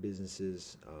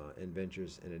 businesses, and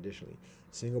ventures. And additionally,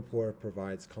 Singapore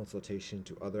provides consultation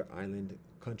to other island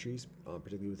countries,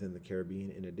 particularly within the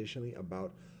Caribbean, and additionally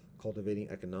about cultivating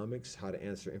economics, how to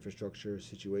answer infrastructure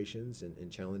situations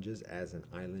and challenges as an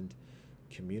island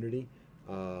community.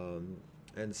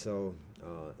 And so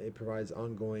it provides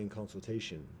ongoing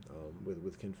consultation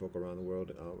with kinfolk around the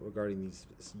world regarding these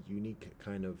unique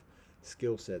kind of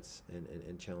skill sets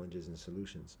and challenges and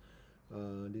solutions.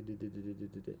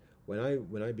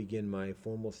 When I begin my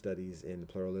formal studies in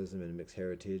pluralism and mixed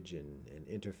heritage and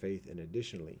interfaith, and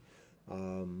additionally,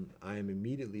 I am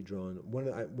immediately drawn. One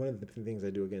of the things I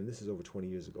do, again, this is over 20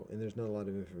 years ago, and there's not a lot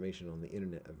of information on the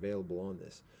internet available on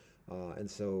this. And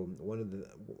so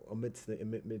amidst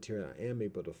the material I am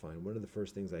able to find, one of the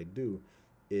first things I do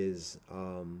is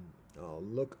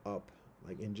look up,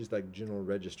 like in just like general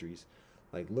registries,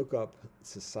 like look up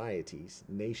societies,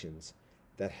 nations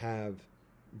that have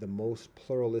the most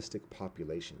pluralistic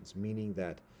populations, meaning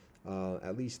that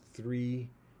at least three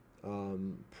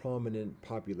prominent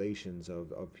populations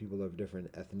of people of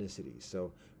different ethnicities.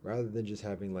 So rather than just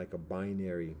having like a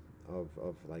binary of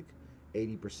like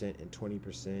 80% and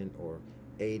 20%, or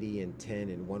 80 and 10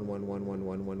 and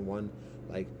 1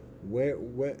 like where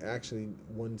actually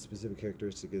one specific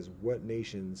characteristic is what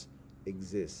nations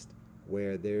exist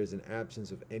where there's an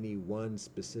absence of any one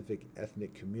specific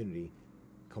ethnic community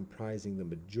comprising the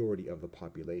majority of the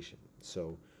population.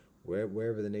 So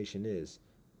wherever the nation is,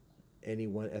 any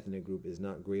one ethnic group is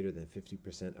not greater than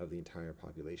 50% of the entire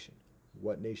population.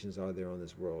 What nations are there on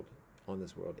this world, in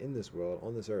this world,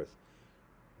 on this earth,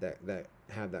 that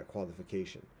have that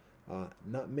qualification?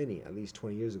 Not many, at least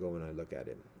 20 years ago when I look at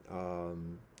it.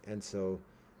 And so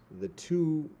the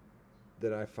two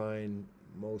that I find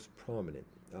most prominent,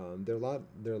 there are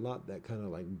a lot that kind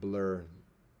of like blur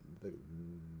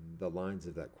the the lines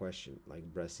of that question, like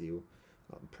Brazil,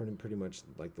 pretty much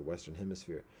like the Western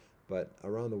Hemisphere. But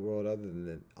around the world, other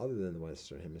than the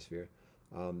Western Hemisphere,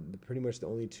 pretty much the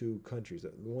only two countries,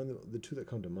 the two that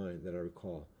come to mind that I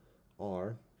recall,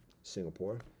 are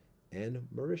Singapore and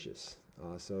Mauritius.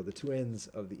 So the two ends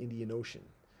of the Indian Ocean.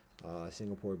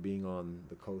 Singapore being on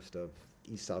the coast of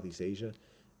Southeast Asia,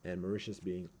 and Mauritius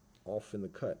being off in the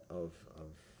cut of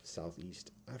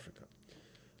Southeast Africa.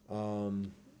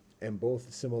 And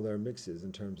both similar mixes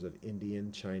in terms of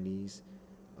Indian, Chinese.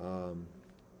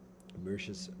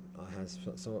 Mauritius has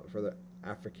somewhat further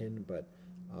African, but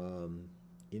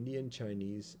Indian,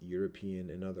 Chinese,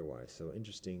 European, and otherwise. So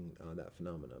interesting, that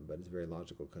phenomenon, but it's very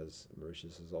logical because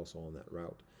Mauritius is also on that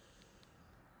route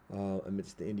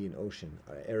amidst the Indian Ocean,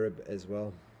 Arab as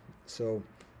well. So,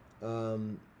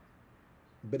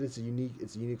 but it's a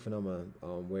unique phenomenon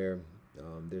where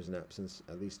there's an absence,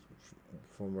 at least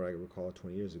from what I recall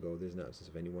 20 years ago, there's an absence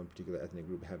of any one particular ethnic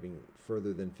group having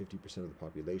further than 50% of the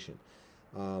population.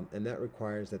 And that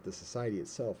requires that the society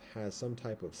itself has some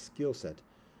type of skill set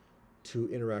to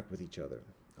interact with each other.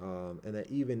 And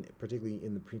that even, particularly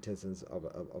in the pretenses of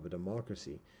a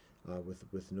democracy,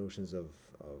 with notions of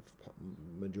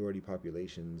majority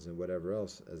populations and whatever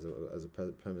else as a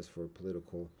premise for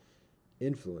political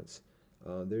influence,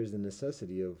 there's the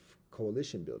necessity of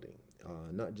coalition building,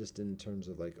 not just in terms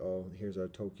of like, oh, here's our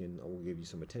token, I will give you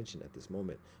some attention at this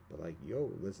moment, but like,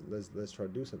 yo, let's try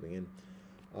to do something.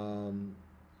 And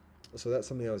so that's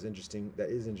something that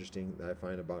is interesting that I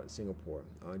find about Singapore,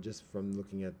 just from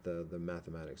looking at the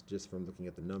mathematics, just from looking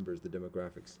at the numbers, the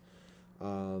demographics.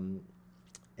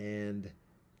 And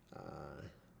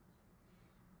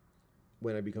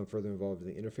when I become further involved in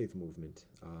the interfaith movement,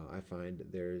 I find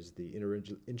there's the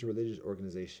interreligious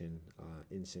organization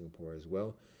in Singapore as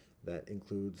well that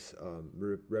includes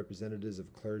representatives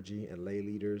of clergy and lay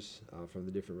leaders from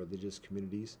the different religious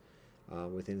communities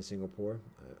within Singapore.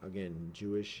 Again,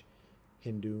 Jewish,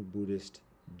 Hindu, Buddhist,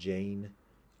 Jain,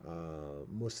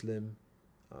 Muslim,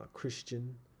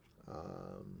 Christian,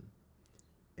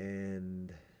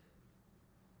 and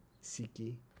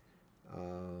Sikh,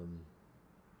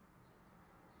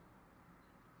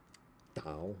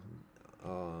 Tao,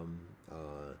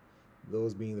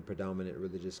 those being the predominant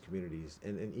religious communities,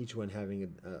 and each one having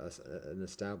an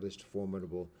established,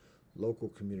 formidable local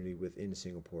community within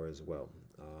Singapore as well.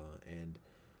 And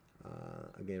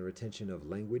again, retention of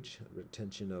language,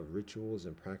 retention of rituals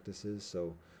and practices.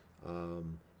 So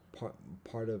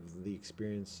part of the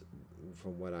experience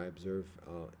from what I observe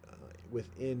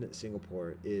within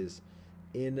Singapore is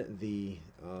in the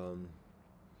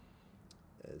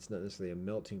it's not necessarily a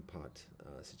melting pot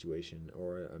situation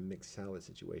or a mixed salad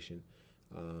situation.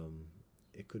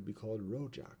 It could be called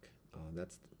Rojak.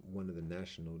 That's one of the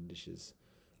national dishes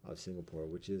of Singapore,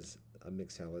 which is a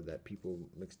mixed salad that people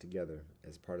mix together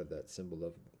as part of that symbol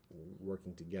of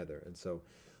working together. And so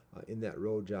in that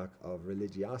Rojak of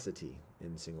religiosity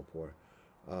in Singapore,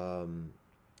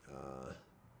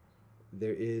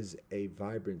 there is a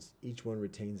vibrance. Each one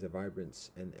retains a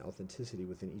vibrance and authenticity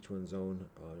within each one's own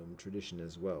tradition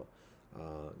as well.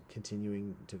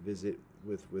 Continuing to visit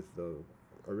with the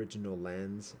original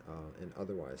lands and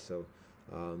otherwise. So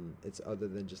it's other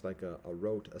than just like a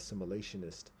rote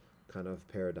assimilationist kind of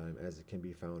paradigm as it can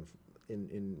be found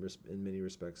in many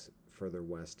respects further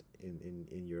west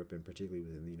in Europe and particularly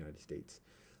within the United States.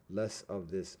 Less of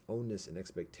this onus and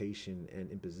expectation and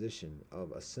imposition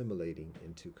of assimilating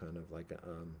into kind of like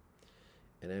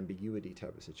an ambiguity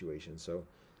type of situation. So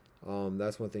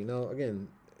that's one thing. Now, again,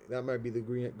 that might be the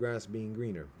grass being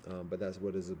greener, but that's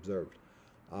what is observed.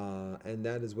 And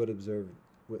that is what observed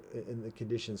in the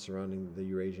conditions surrounding the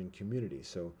Eurasian community.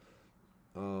 So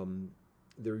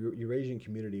the Eurasian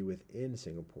community within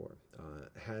Singapore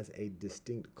has a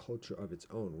distinct culture of its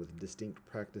own with distinct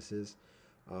practices.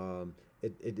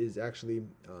 It is actually,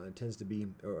 it tends to be,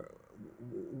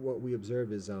 what we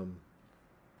observe is, and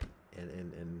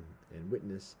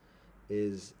witness,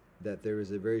 is that there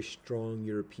is a very strong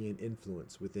European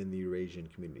influence within the Eurasian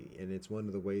community. And it's one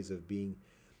of the ways of being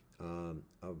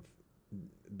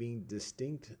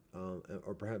distinct,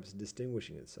 or perhaps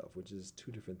distinguishing itself, which is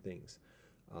two different things,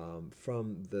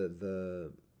 from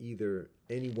the either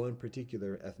any one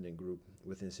particular ethnic group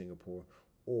within Singapore,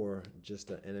 or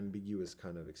just an ambiguous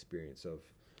kind of experience of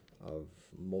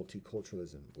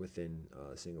multiculturalism within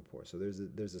Singapore. So there's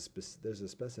a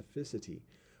specificity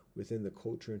within the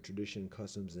culture and tradition,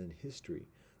 customs and history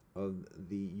of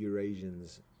the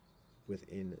Eurasians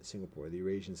within Singapore, the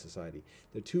Eurasian society.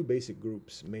 There are two basic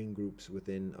groups, main groups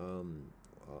within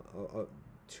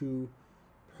two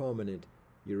prominent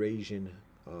Eurasian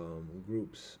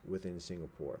groups within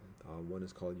Singapore. One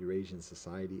is called Eurasian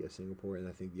Society of Singapore, and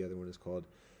I think the other one is called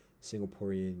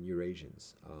Singaporean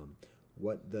Eurasians.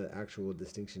 What the actual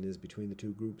distinction is between the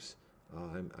two groups,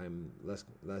 I'm less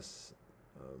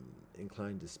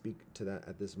inclined to speak to that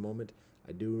at this moment.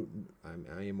 I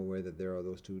am aware that there are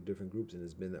those two different groups, and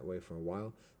it's been that way for a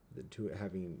while. The two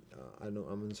having, I don't know,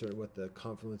 I'm uncertain what the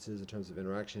confluence is in terms of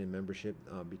interaction and membership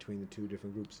between the two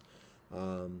different groups.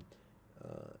 And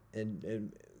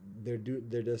there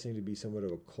does seem to be somewhat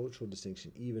of a cultural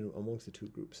distinction even amongst the two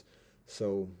groups.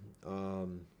 So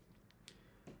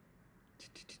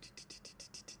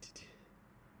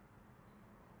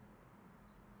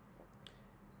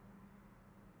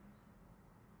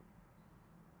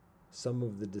some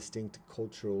of the distinct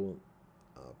cultural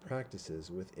practices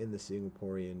within the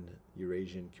Singaporean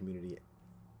Eurasian community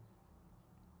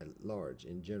at large,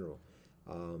 in general,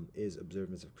 is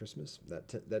observance of Christmas.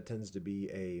 That tends to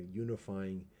be a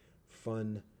unifying,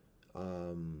 fun,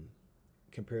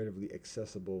 comparatively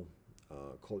accessible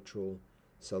cultural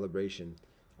celebration,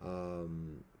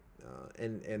 and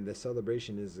the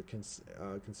celebration is a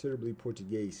considerably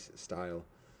Portuguese style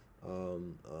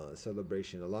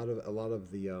celebration. A lot of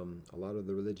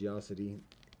the religiosity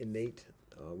innate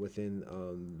within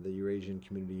the Eurasian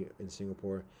community in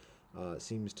Singapore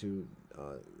seems to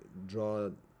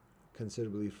draw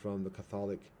considerably from the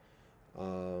Catholic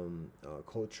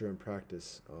culture and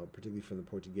practice, particularly from the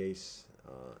Portuguese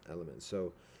element.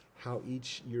 So, how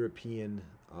each European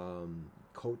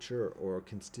culture or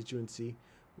constituency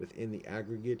within the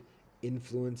aggregate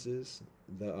influences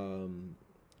the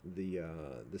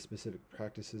specific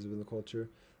practices within the culture,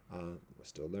 we're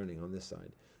still learning on this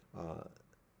side.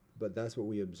 But that's what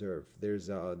we observe. There's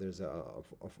a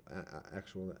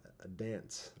actual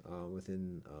dance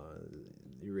within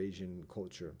Eurasian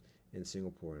culture in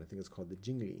Singapore, and I think it's called the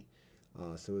Jingli.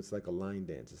 So it's like a line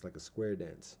dance. It's like a square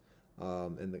dance,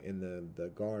 and the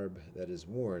garb that is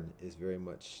worn is very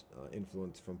much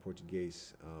influenced from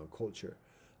Portuguese culture,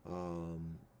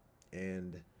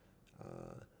 and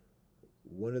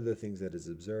one of the things that is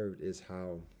observed is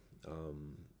how,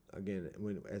 again,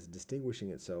 as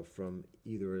distinguishing itself from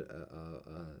either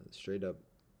a straight up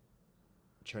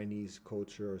Chinese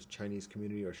culture or Chinese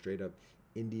community or straight up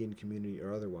Indian community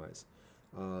or otherwise,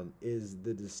 is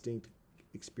the distinct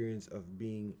experience of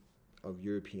being of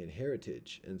European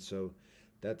heritage. And so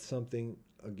that's something,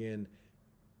 again,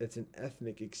 it's an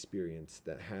ethnic experience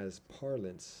that has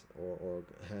parlance or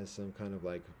has some kind of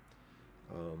like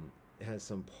has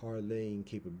some parlaying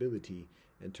capability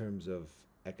in terms of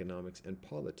economics and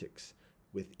politics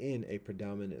within a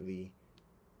predominantly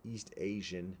East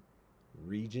Asian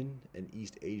region and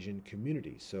East Asian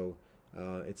community. So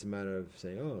it's a matter of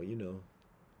saying, oh, you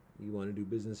want to do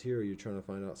business here, or you're trying to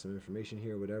find out some information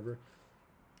here, or whatever.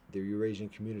 The Eurasian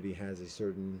community has a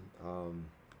certain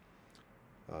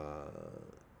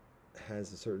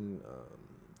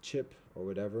chip or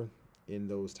whatever in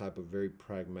those type of very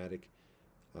pragmatic,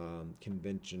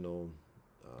 conventional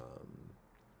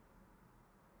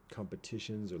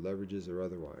competitions or leverages or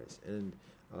otherwise. And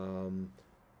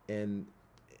in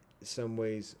some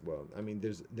ways, well, I mean,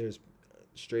 there's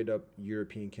straight up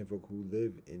European kinfolk who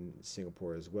live in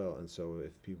Singapore as well. And so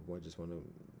if people just want to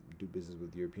do business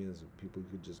with Europeans, people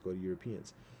could just go to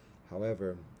Europeans.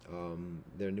 However,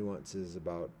 there are nuances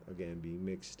about, again, being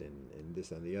mixed and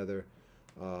this and the other.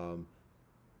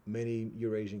 Many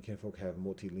Eurasian kinfolk have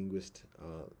multilinguist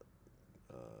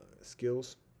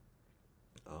skills,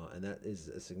 and that is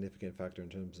a significant factor in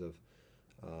terms of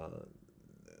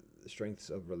strengths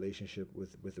of relationship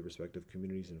with the respective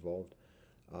communities involved.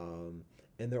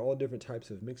 And they're all different types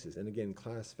of mixes. And again,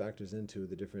 class factors into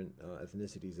the different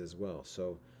ethnicities as well.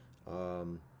 So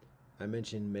I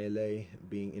mentioned Malay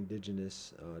being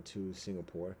indigenous to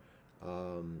Singapore.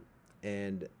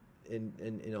 And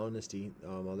in honesty,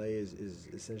 Malay is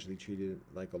essentially treated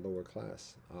like a lower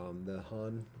class. The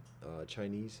Han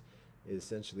Chinese is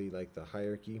essentially like the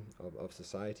hierarchy of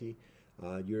society.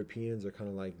 Europeans are kind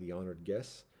of like the honored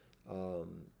guests.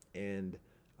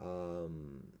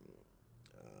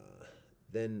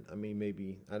 Then, I mean,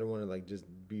 maybe, I don't want to like just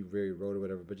be very rote or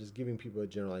whatever, but just giving people a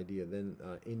general idea. Then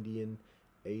Indian,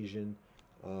 Asian,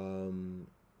 and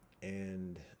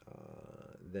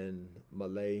than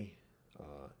Malay,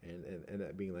 and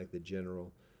that being like the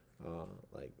general,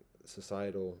 like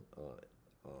societal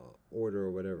order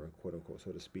or whatever, quote unquote,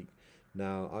 so to speak.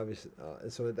 Now, obviously,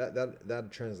 and so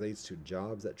that translates to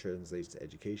jobs, that translates to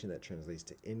education, that translates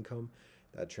to income,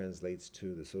 that translates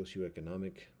to the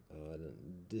socioeconomic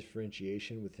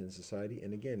differentiation within society.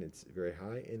 And again, it's very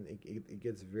high, and it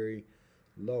gets very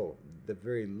low. The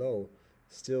very low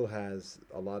still has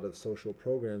a lot of social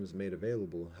programs made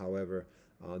available. However,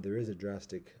 there is a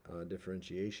drastic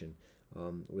differentiation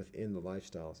within the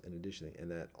lifestyles, in addition,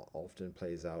 and that often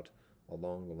plays out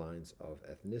along the lines of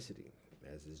ethnicity,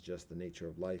 as is just the nature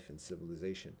of life and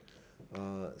civilization.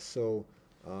 The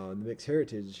mixed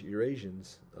heritage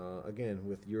Eurasians, again,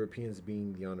 with Europeans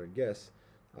being the honored guests,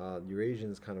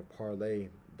 Eurasians kind of parlay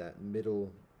that middle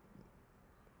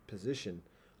position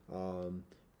of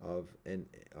and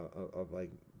of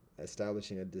like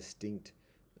establishing a distinct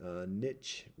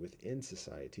niche within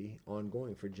society,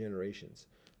 ongoing for generations,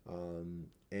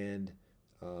 and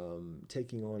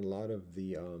taking on a lot of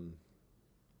the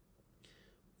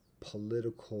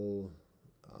political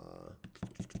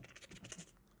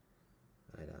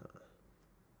I don't,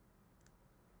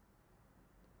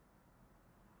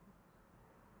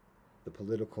 the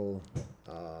political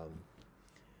uh,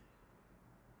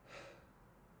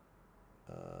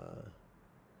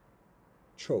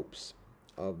 tropes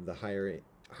of the higher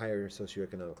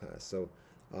socioeconomic class. So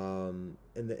in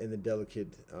the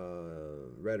delicate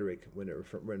rhetoric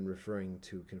when referring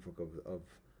to kinfolk of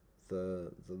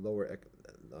the lower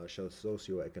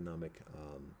socioeconomic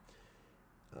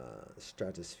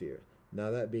stratosphere. Now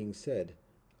that being said,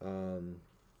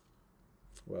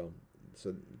 well,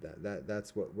 so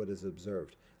that's what is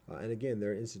observed. And again,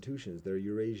 there are institutions. There are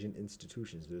Eurasian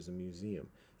institutions. There's a museum,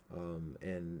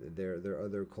 and there are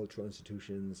other cultural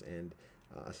institutions and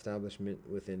establishment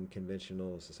within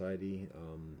conventional society,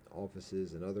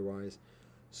 offices and otherwise.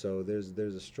 So there's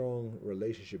a strong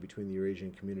relationship between the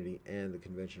Eurasian community and the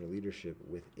conventional leadership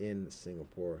within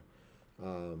Singapore,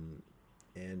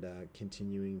 and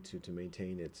continuing to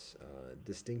maintain its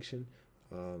distinction,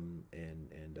 and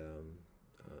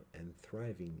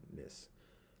thrivingness.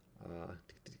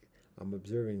 I'm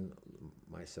observing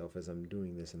myself as I'm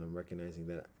doing this, and I'm recognizing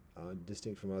that,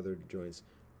 distinct from other joints,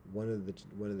 one of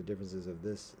the differences of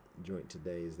this joint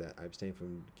today is that I abstain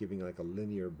from giving like a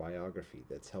linear biography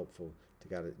that's helpful to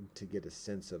get a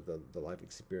sense of the life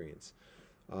experience.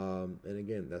 And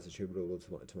again, that's attributable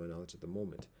to my knowledge at the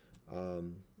moment.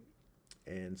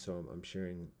 And so I'm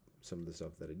sharing some of the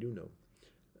stuff that I do know.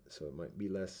 So it might be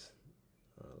less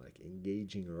like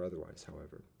engaging or otherwise.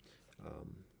 However,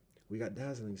 we got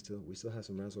dazzling still. We still have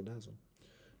some razzle dazzle.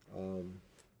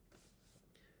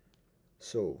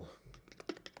 So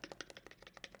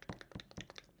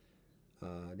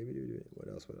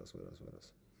what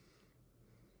else?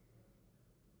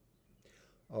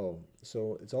 Oh,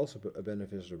 so it's also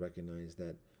beneficial to recognize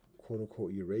that quote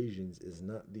unquote Eurasians is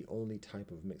not the only type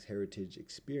of mixed heritage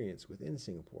experience within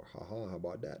Singapore. Haha, how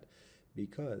about that?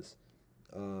 Because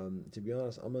to be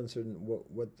honest, I'm uncertain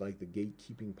what like the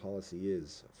gatekeeping policy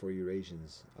is for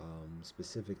Eurasians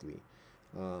specifically.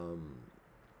 Um,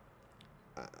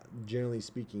 Generally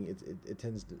speaking, it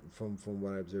tends to, from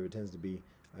what I observe, it tends to be,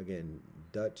 again,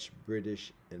 Dutch,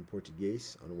 British, and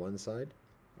Portuguese on one side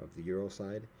of the Euro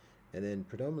side, and then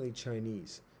predominantly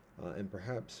Chinese, and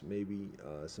perhaps maybe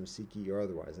some Sikh or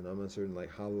otherwise. And I'm uncertain like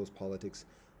how those politics,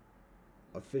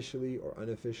 officially or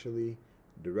unofficially,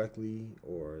 directly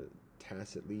or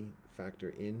tacitly, factor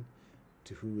in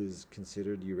to who is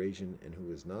considered Eurasian and who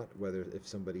is not. Whether if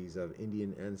somebody's of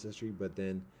Indian ancestry, but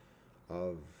then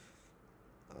of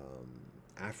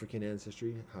African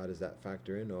ancestry, how does that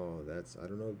factor in? Oh, I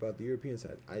don't know about the European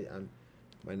side.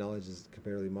 My knowledge is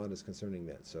comparatively modest concerning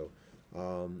that. So,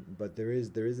 but there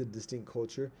is a distinct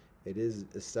culture. It is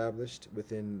established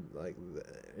within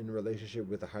in relationship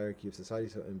with the hierarchy of society.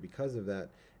 So, and because of that,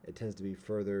 it tends to be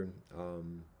further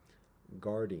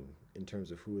guarding in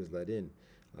terms of who is let in,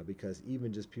 because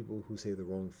even just people who say the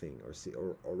wrong thing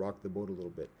or rock the boat a little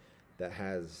bit, that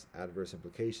has adverse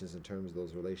implications in terms of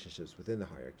those relationships within the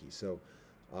hierarchy. So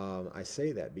I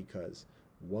say that because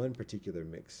one particular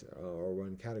mix or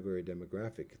one category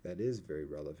demographic that is very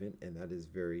relevant and that is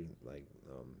very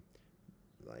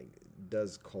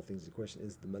does call things into question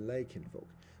is the Malay kinfolk.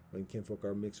 When kinfolk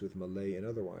are mixed with Malay and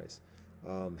otherwise,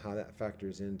 how that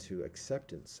factors into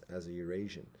acceptance as a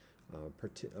Eurasian,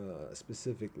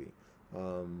 specifically,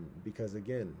 because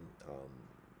again,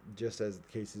 just as the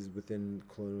cases within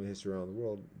colonial history around the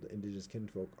world, the indigenous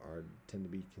kinfolk tend to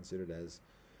be considered as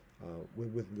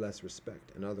with less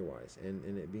respect and otherwise,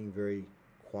 and it being very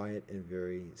quiet and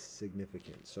very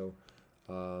significant. So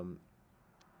um,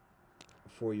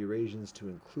 for Eurasians to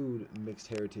include mixed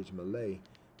heritage Malay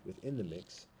within the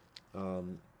mix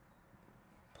um,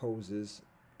 poses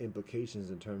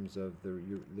implications in terms of the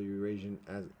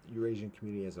Eurasian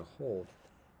community as a whole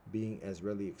being as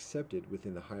readily accepted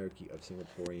within the hierarchy of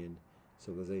Singaporean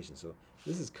civilization. So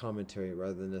this is commentary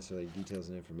rather than necessarily details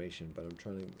and information, but I'm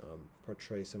trying to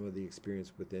portray some of the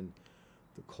experience within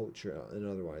the culture and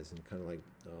otherwise, and kind of like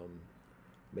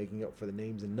making up for the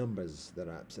names and numbers that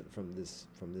are absent from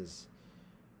this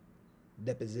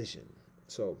deposition.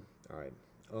 So, all right.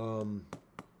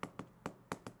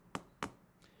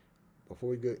 Before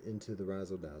we get into the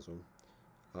razzle dazzle,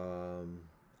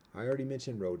 I already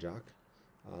mentioned Rojak.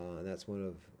 That's one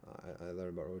of I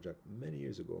learned about Rojak many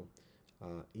years ago.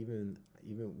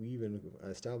 We even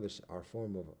established our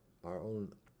form of our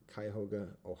own Cuyahoga,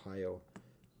 Ohio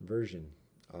version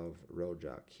of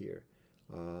Rojak here.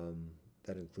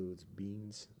 That includes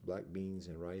beans, black beans,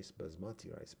 and rice,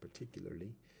 basmati rice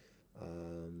particularly,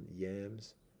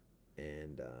 yams,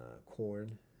 and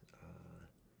corn,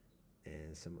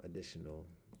 and some additional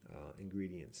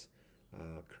ingredients,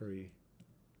 curry,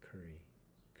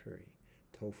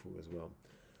 tofu as well.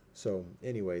 So,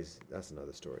 anyways, that's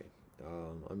another story.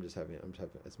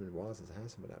 It's been a while since I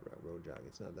had some of that Rojak.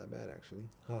 It's not that bad actually.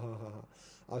 Ha ha ha ha.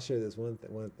 I'll share this one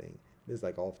thing. This is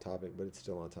like off topic, but it's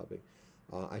still on topic.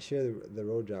 I share the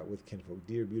Rojak with kinfolk,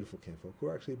 dear beautiful kinfolk, who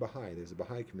are actually Baha'i. There's a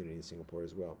Baha'i community in Singapore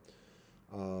as well,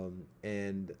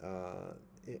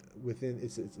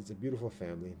 it's a beautiful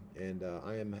family, and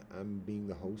I'm being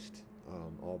the host,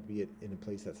 albeit in a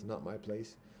place that's not my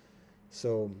place.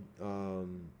 So,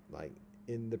 like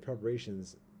in the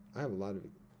preparations, I have a lot of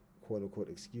quote unquote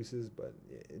excuses, but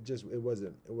it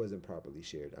wasn't properly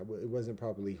shared. It wasn't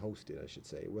properly hosted, I should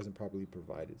say. It wasn't properly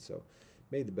provided. So,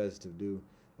 made the best of do.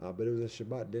 But it was a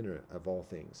Shabbat dinner of all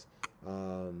things,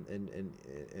 and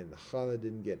the challah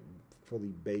didn't get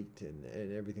fully baked and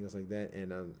everything else like that.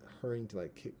 And I'm hurrying to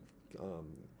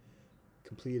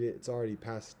complete it. It's already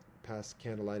past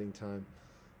candlelighting time.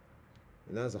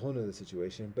 And that's a whole nother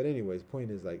situation. But anyways,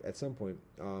 point is, like, at some point,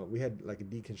 we had like a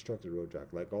deconstructed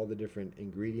Rojak. Like all the different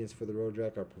ingredients for the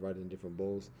Rojak are provided in different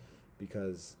bowls,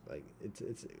 because like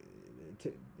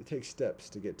it takes steps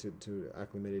to get to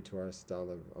acclimated to our style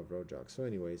of Rojak. So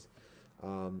anyways,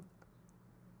 one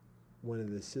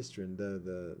of the sistren,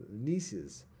 the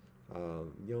nieces,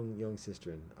 young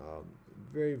sistren,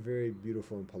 very, very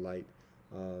beautiful and polite,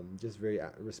 just very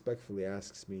respectfully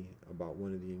asks me about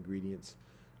one of the ingredients.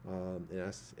 And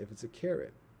asks if it's a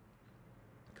carrot,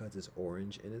 because it's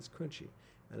orange and it's crunchy.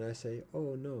 And I say,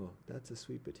 oh no, that's a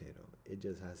sweet potato. It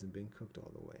just hasn't been cooked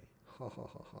all the way. Ha ha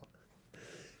ha ha.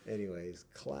 Anyways,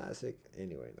 classic.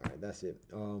 Anyway, all right, that's it.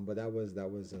 But that was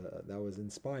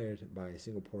inspired by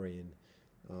Singaporean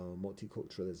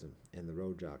multiculturalism and the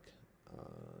Rojak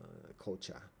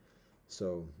culture.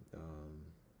 So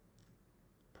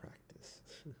practice.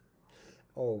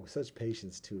 Oh, such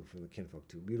patience too from the kinfolk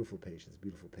too. Beautiful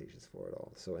patience for it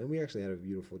all. So, and we actually had a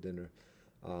beautiful dinner,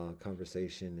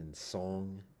 conversation and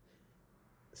song.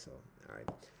 So, all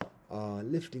right,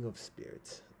 lifting of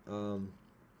spirits.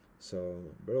 So,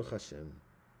 Baruch Hashem,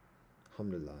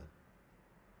 Alhamdulillah,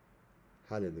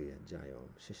 Hallelujah, Jayom,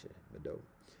 Shishe, Mado.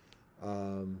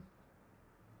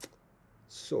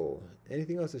 So,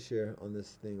 anything else to share on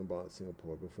this thing about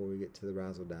Singapore before we get to the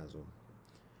razzle dazzle?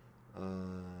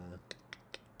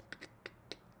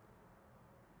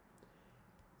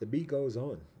 The beat goes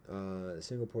on.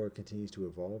 Singapore continues to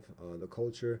evolve. The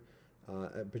culture,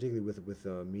 particularly with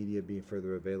media being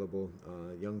further available,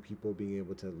 young people being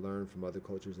able to learn from other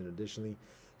cultures, and additionally,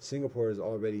 Singapore is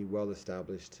already well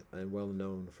established and well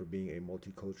known for being a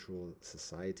multicultural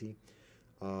society.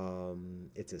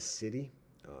 It's a city,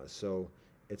 so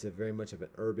it's a very much of an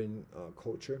urban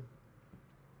culture,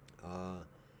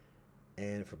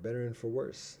 and for better and for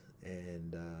worse.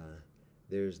 And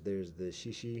there's the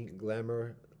shishi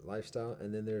glamour lifestyle,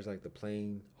 and then there's like the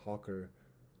plain hawker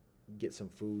get some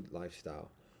food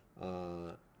lifestyle.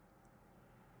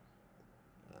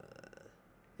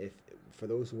 If for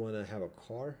those who want to have a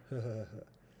car,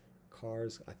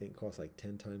 cars I think cost like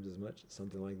 10 times as much,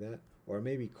 something like that, or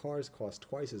maybe cars cost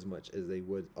twice as much as they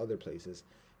would other places.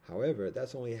 However,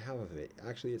 that's only half of it.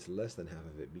 Actually, it's less than half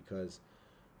of it, because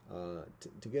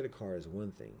to get a car is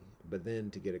one thing, but then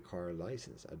to get a car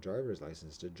license, a driver's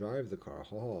license to drive the car,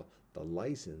 the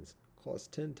license costs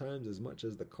 10 times as much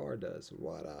as the car does.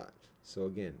 So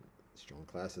again, strong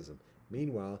classism.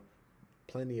 Meanwhile,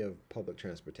 plenty of public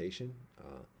transportation.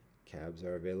 Cabs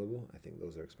are available. I think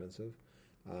those are expensive.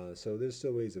 So there's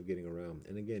still ways of getting around.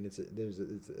 And again, there's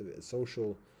a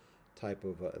social type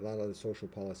of a lot of the social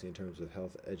policy in terms of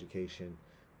health, education,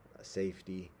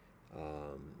 safety,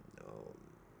 um, um,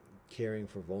 caring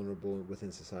for vulnerable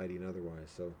within society and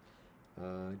otherwise. So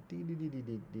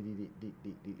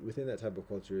within that type of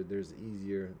culture, there's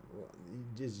easier,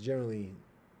 just generally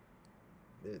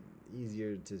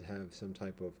easier to have some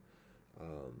type of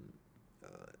um,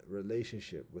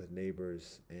 relationship with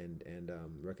neighbors and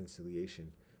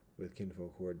reconciliation with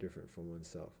kinfolk who are different from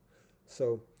oneself.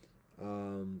 So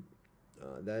um,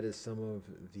 that is some of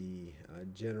the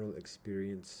general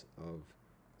experience of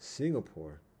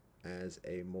Singapore as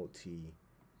a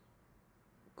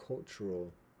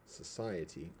multicultural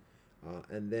society,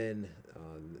 and then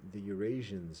the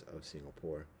Eurasians of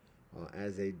Singapore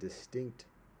as a distinct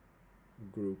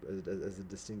group, as a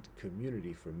distinct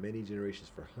community for many generations,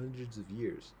 for hundreds of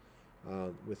years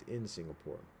within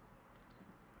Singapore.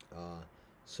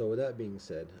 So with that being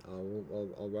said,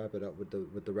 I'll wrap it up with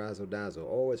the razzle dazzle.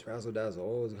 Oh, it's razzle dazzle.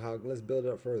 Oh, it's how, let's build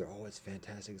it up further. Oh, it's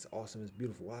fantastic. It's awesome. It's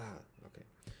beautiful. Wow. Okay.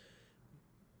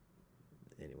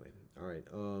 Anyway, all right.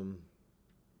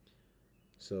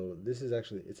 So this is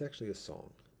actually a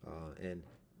song, and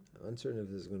I'm uncertain if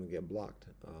this is going to get blocked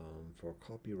for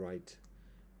copyright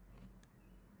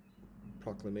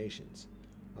proclamations.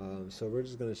 So we're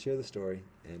just going to share the story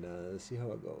and see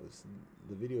how it goes.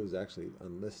 The video is actually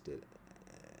unlisted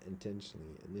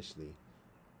intentionally initially,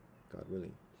 God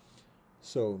willing.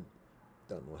 So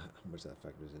don't know how much that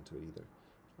factors into it either.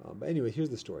 But anyway, here's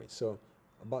the story. So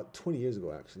about 20 years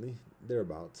ago, actually,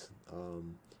 thereabouts,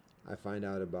 I find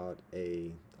out about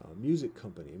a music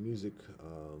company, a music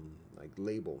like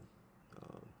label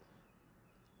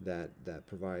that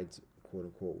provides quote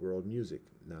unquote world music.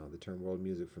 Now, the term world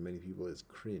music for many people is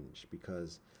cringe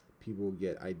because people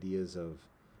get ideas of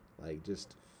like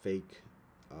just fake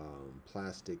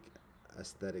plastic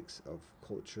aesthetics of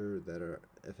culture that are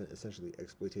essentially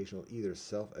exploitational, either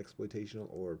self-exploitational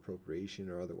or appropriation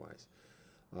or otherwise.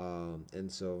 And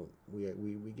so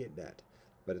we get that.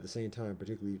 But at the same time,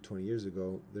 particularly 20 years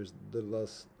ago, there's little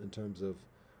less in terms of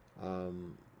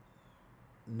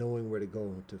knowing where to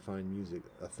go to find music,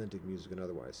 authentic music and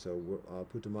otherwise. So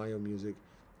Putumayo Music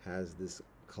has this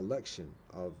collection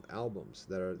of albums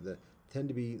that tend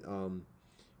to be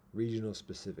regional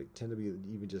specific, tend to be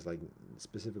even just like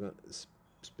specific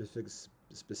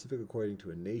according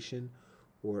to a nation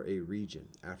or a region: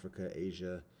 Africa,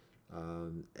 Asia,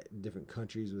 different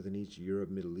countries within each, Europe,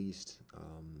 Middle East,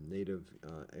 native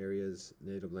areas,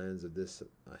 native lands of this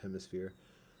hemisphere.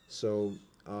 So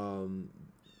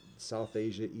South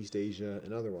Asia, East Asia,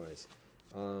 and otherwise.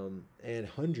 And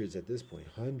hundreds at this point,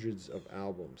 hundreds of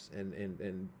albums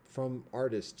and from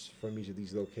artists from each of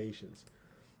these locations.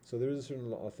 So there's a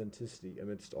certain authenticity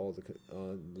amidst all the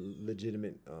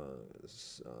legitimate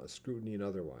scrutiny and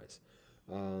otherwise.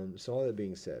 So all that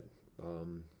being said,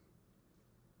 I'm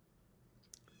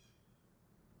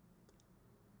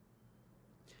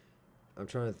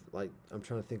trying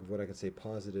to think of what I can say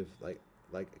positive, like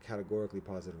categorically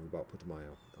positive about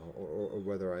Putumayo, or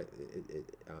whether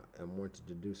I'm wanted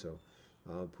to do so.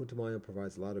 Putumayo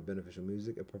provides a lot of beneficial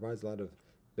music. It provides a lot of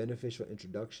beneficial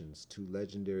introductions to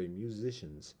legendary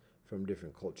musicians from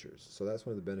different cultures. So that's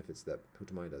one of the benefits that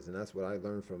Putumayo does, and that's what I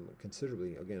learned from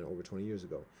considerably, again, over 20 years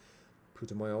ago.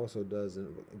 Putumayo also does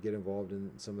get involved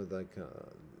in some of like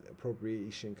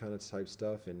appropriation kind of type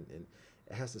stuff, and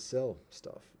it has to sell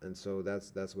stuff, and so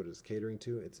that's what it's catering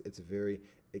to. It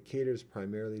caters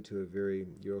primarily to a very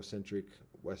Eurocentric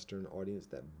Western audience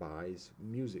that buys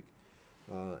music,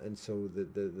 and so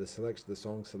the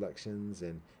song selections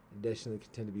and additionally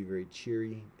tend to be very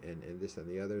cheery and this and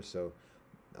the other. So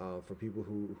for people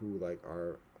who like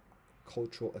are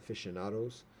cultural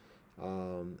aficionados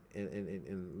and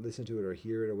listen to it or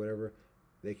hear it or whatever,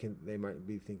 they might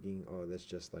be thinking, oh, that's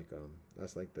just like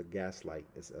that's like the gaslight.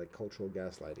 It's like cultural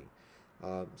gaslighting.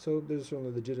 So there's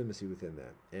certainly legitimacy within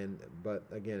that. But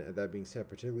again, that being said,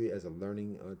 particularly as a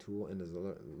learning tool and as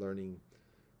a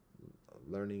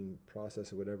learning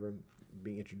process or whatever,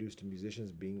 being introduced to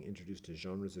musicians, being introduced to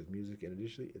genres of music, and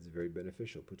additionally, it's very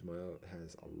beneficial. Putumayo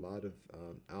has a lot of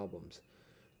albums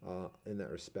in that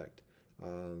respect.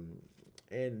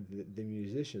 And the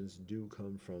musicians do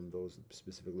come from those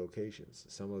specific locations.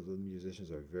 Some of the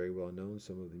musicians are very well known.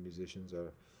 Some of the musicians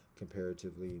are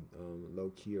comparatively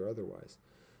low key or otherwise.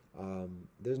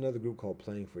 There's another group called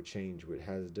Playing for Change, which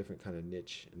has a different kind of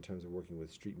niche in terms of working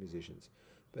with street musicians.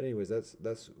 But anyways, that's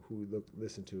who we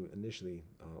listened to initially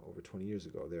over 20 years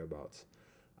ago, thereabouts.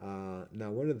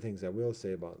 Now, one of the things I will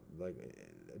say about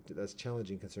that's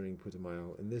challenging concerning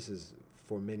Putumayo, and this is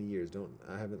for many years. Don't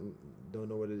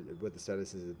know what the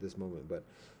status is at this moment, but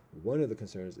one of the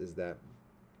concerns is that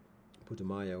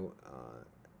Putumayo,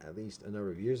 at least a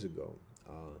number of years ago,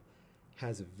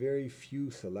 has very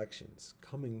few selections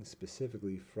coming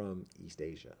specifically from East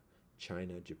Asia,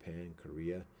 China, Japan,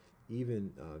 Korea,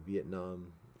 even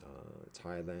Vietnam,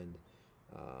 Thailand,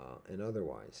 and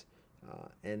otherwise.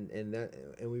 And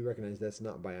we recognize that's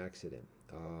not by accident,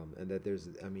 and that there's,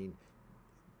 I mean,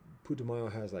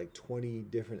 Putumayo has like 20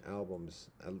 different albums,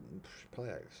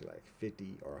 probably actually like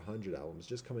 50 or 100 albums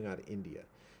just coming out of India.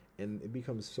 And it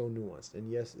becomes so nuanced.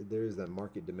 And yes, there is that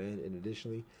market demand, and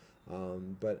additionally,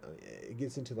 but it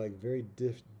gets into like very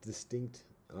distinct,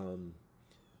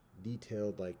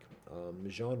 detailed like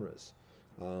genres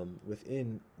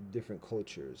within different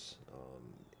cultures,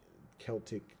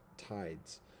 Celtic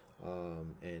tides,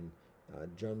 and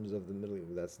drums of the Middle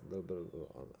East. That's a little bit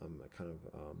of I'm kind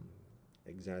of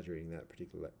exaggerating that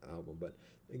particular album, but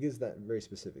it gives that very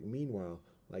specific. Meanwhile,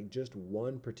 like just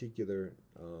one particular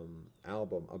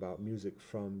album about music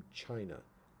from China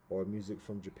or music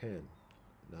from Japan,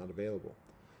 not available.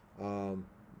 Um,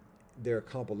 there are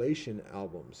compilation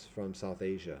albums from South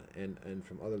Asia and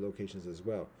from other locations as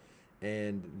well.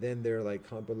 And then there are like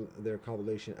there are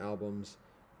compilation albums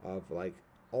of like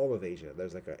all of Asia.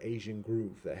 There's like an Asian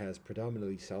groove that has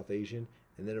predominantly South Asian,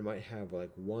 and then it might have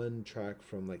like one track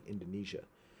from like Indonesia,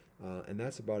 and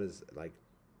that's about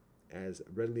as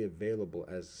readily available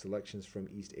as selections from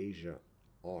East Asia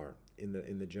are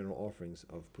in the general offerings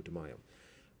of Putumayo.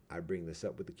 I bring this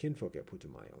up with the kinfolk at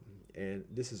Putumayo, and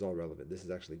this is all relevant. This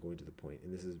is actually going to the point,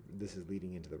 and this is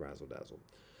leading into the razzle dazzle.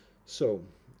 So,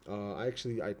 I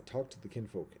talked to the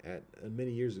kinfolk at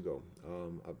many years ago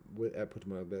at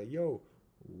Putumayo. I'd be like, "Yo,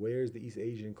 where's the East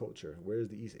Asian culture? Where's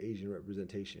the East Asian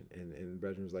representation?" And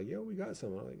Brethren was like, "Yo, we got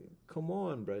some." I'm like, "Come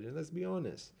on, Brethren, let's be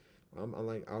honest." I'm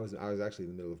like, I was actually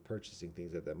in the middle of purchasing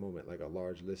things at that moment, like a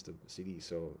large list of CDs.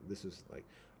 So this was like,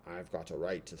 I've got a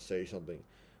right to say something,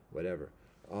 whatever.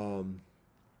 Um,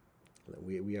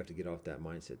 we have to get off that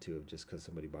mindset too of just because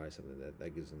somebody buys something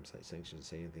that gives them sanctions to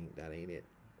say anything. That ain't it.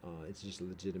 It's just a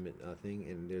legitimate thing,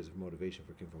 and there's motivation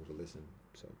for kinfolk to listen.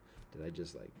 So did I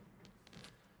just like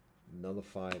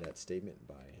nullify that statement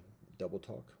by double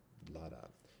talk? La da.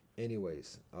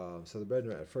 Anyways, so the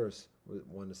brethren at first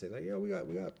wanted to say like, yeah, we got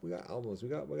albums, we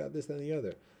got this, that, and the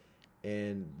other.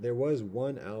 And there was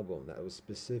one album that was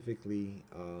specifically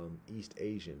East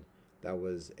Asian. That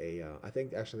was I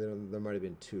think actually there might have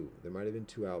been two. There might have been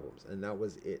two albums, and that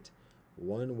was it.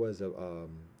 One was a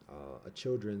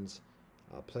children's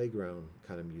playground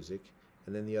kind of music,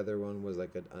 and then the other one was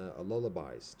like a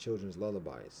lullabies, children's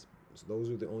lullabies. So those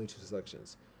were the only two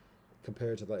selections.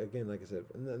 Compared to like, again, like I said,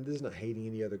 and this is not hating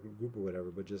any other group or whatever,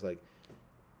 but just like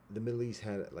the Middle East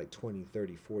had like 20,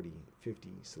 30, 40, 50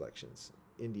 selections.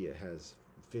 India has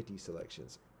 50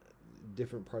 selections.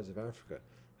 Different parts of Africa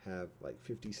have like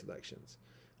 50 selections.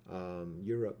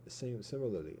 Europe,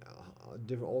 similarly,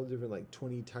 all different like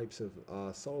 20 types of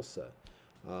salsa,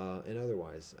 and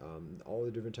otherwise, all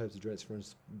the different types of joints from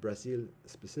Brazil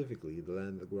specifically, the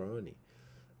land of the Guarani,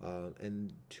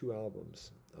 and two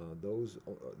albums. Those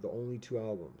the only two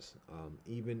albums.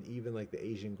 Even like the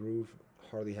Asian groove,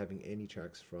 hardly having any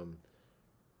tracks from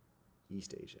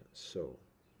East Asia. So,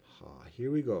 here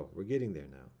we go. We're getting there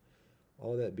now.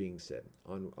 All that being said,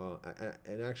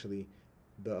 and actually,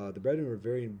 the brethren were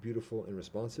very beautiful and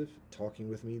responsive, talking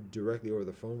with me directly over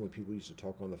the phone when people used to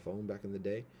talk on the phone back in the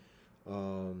day.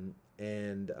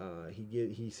 And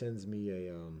he sends me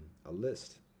a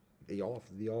list, the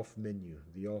off menu,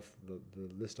 the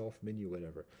list off menu,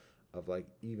 whatever, of like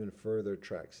even further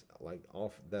tracks like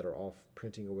off that are off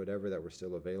printing or whatever that were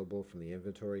still available from the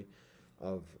inventory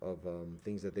of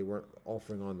things that they weren't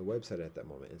offering on the website at that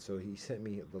moment. And so he sent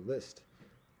me the list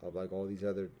of like all these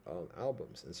other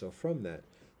albums. And so from that,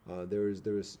 there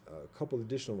was a couple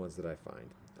additional ones that I find.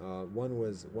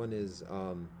 One is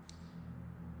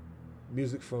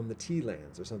music from the Tea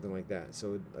Lands or something like that.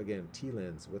 So again, Tea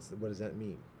Lands, what does that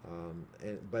mean?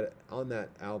 But on that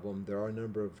album, there are a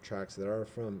number of tracks that are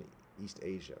from East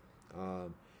Asia.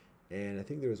 And I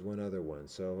think there was one other one.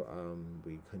 So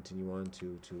we continue on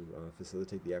to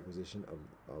facilitate the acquisition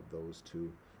of those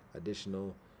two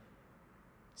additional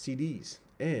CDs.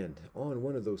 And on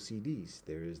one of those CDs,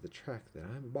 there is the track that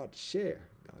I'm about to share,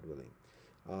 God willing.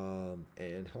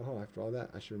 And after all that,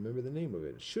 I should remember the name of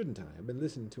it, shouldn't I? I've been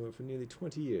listening to it for nearly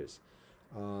 20 years.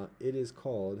 It is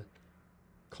called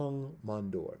Kong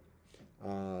Mandor.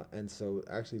 And so,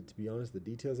 actually, to be honest, the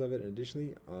details of it, and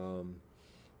additionally, I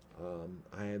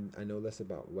know less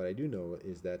about. What I do know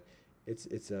is that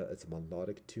it's a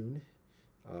melodic tune.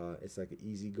 It's like an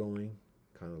easygoing,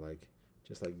 kind of like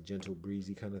just like gentle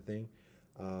breezy kind of thing.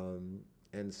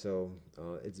 And so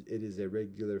it is a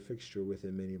regular fixture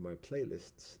within many of my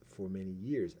playlists for many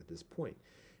years at this point.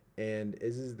 And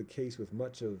as is the case with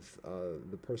much of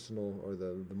the personal or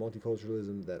the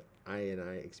multiculturalism that I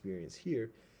experience here,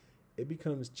 it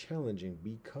becomes challenging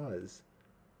because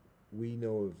we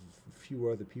know of few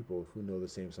other people who know the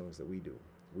same songs that we do.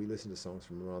 We listen to songs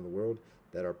from around the world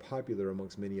that are popular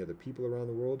amongst many other people around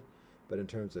the world, but in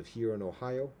terms of here in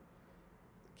Ohio,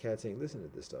 cats ain't listening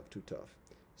to this stuff, too tough.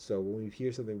 So when we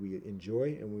hear something we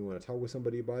enjoy and we want to talk with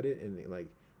somebody about it, and like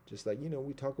just like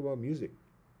we talk about music,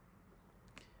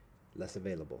 less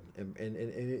available. And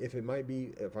if it might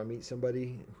be, if I meet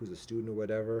somebody who's a student or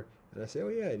whatever, and I say, oh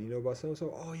yeah, do you know about so and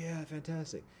so? Oh yeah,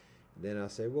 fantastic. And then I'll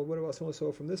say, well, what about so and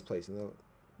so from this place? And they'll,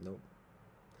 nope.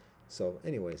 So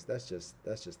anyways, that's just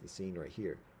the scene right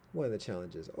here. One of the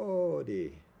challenges. Oh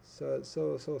dear, so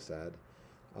sad.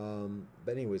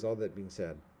 But anyways, all that being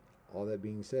said,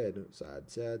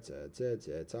 sad,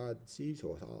 see,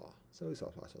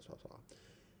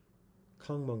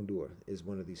 Kang Mang Dur is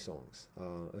one of these songs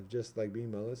of just like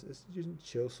being mellow. It's just a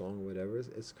chill song or whatever.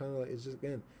 It's kind of like, it's just,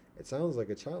 again, it sounds like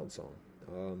a child song.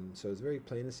 So it's very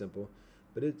plain and simple,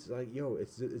 but it's like,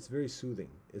 it's very soothing.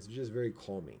 It's just very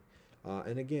calming.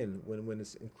 And again, when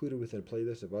it's included within a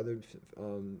playlist of other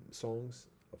songs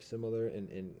of similar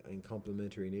and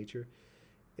complementary nature,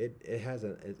 it has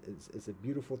it's a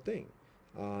beautiful thing.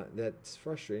 That's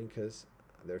frustrating because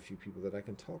there are a few people that I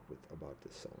can talk with about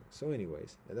this song. So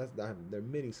anyways, and there are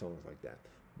many songs like that,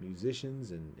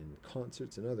 musicians and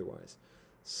concerts and otherwise.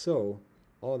 So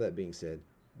all that being said,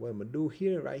 what I'm gonna do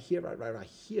here, right here, right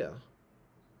here,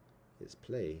 is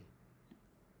play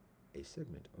a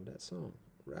segment of that song,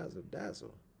 Razzle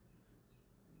Dazzle.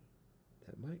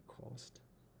 That might cost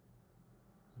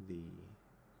the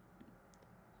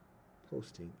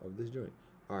posting of this joint.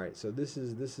 All right, so this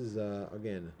is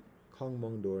again, Kang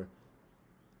Mang Dur.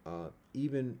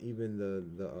 Even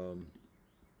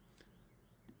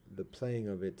the playing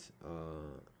of it,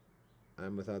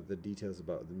 I'm without the details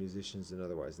about the musicians and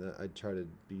otherwise. And I try to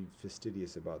be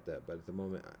fastidious about that, but at the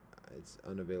moment it's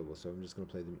unavailable. So I'm just gonna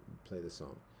play the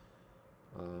song,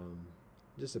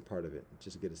 just a part of it,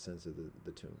 just to get a sense of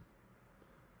the tune.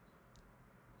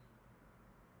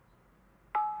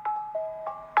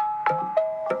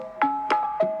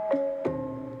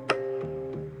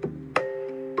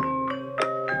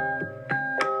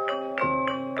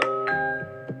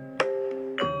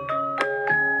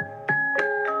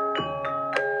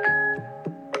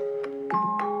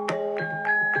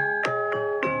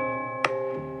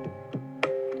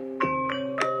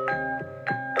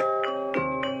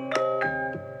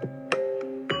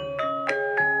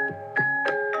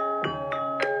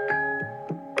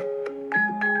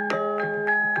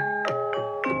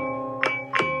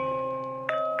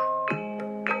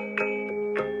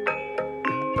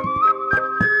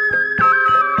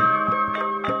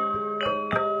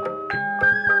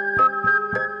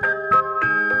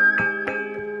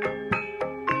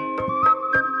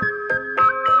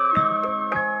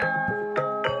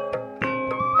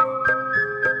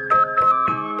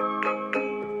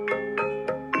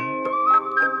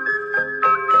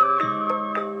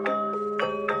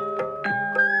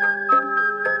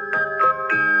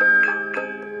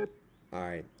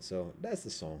 So that's the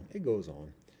song. It goes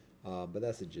on, but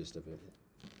that's the gist of it.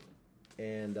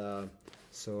 And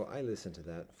so I listened to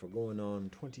that for going on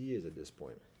 20 years at this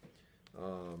point.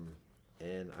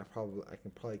 And I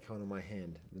can probably count on my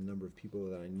hand the number of people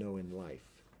that I know in life,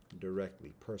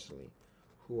 directly, personally,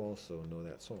 who also know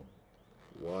that song.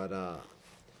 What up?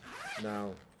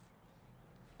 Now,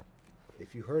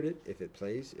 if you heard it, if it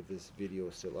plays, if this video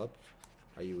is still up,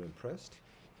 are you impressed?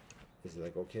 Is it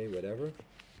like, okay, whatever?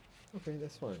 Okay,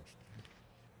 that's fine.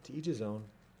 To each his own,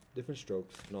 different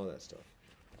strokes, and all that stuff.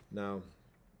 Now,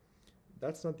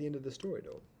 that's not the end of the story,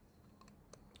 though.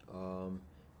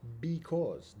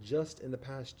 Because just in the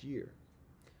past year,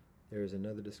 there is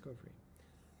another discovery.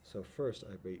 So first,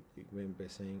 I began by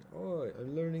saying, oh,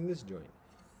 I'm learning this joint.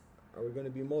 Are we going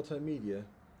to be multimedia?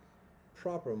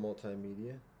 Proper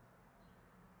multimedia.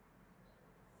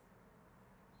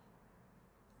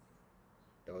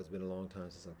 Oh, it's been a long time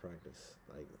since I practiced.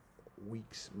 Like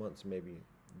weeks, months, maybe,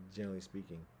 generally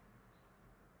speaking.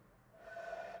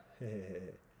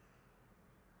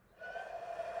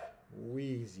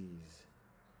 Wheezies.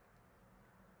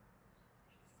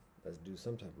 Let's do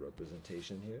some type of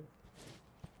representation here.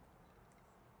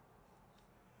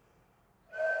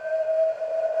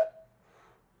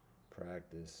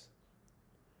 Practice.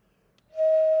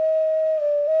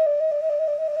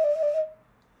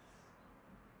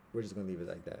 We're just gonna leave it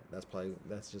like that. It's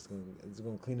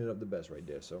gonna clean it up the best right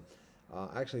there. So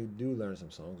I actually do learn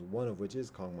some songs, one of which is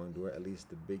Kong Mang Dur, at least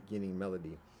the beginning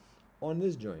melody on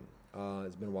this joint.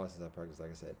 It's been a while since I practiced,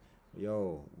 like I said.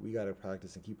 Yo, we gotta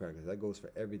practice and keep practice. That goes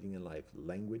for everything in life: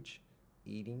 language,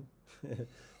 eating,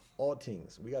 all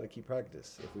things. We gotta keep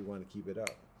practice if we want to keep it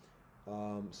up.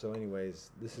 So,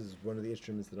 anyways, this is one of the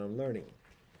instruments that I'm learning.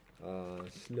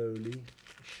 Slowly,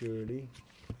 surely,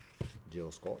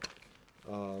 Jill Scott.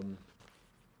 Um,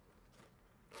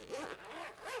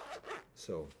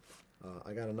 so,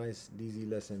 I got a nice DZ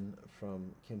lesson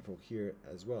from kinfolk here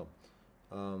as well.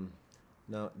 Um,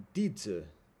 Now, Dietze.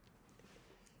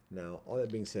 Now, all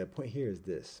that being said, point here is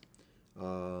this.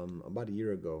 About a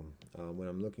year ago, when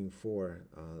I'm looking for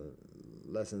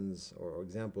lessons or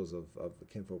examples of the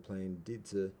kinfolk playing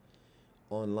Dietze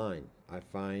online, I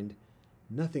find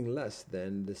nothing less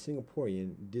than the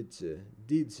Singaporean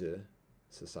Dietze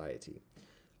Society.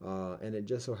 And it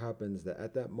just so happens that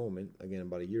at that moment, again,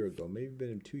 about a year ago, maybe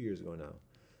been 2 years ago now,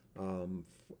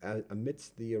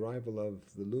 amidst the arrival of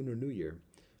the Lunar New Year,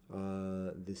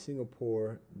 the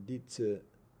Singapore Dietze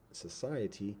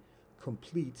Society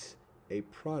completes a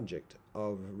project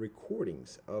of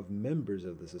recordings of members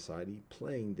of the society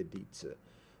playing the Dietze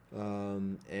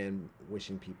and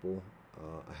wishing people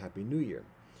a Happy New Year.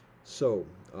 So,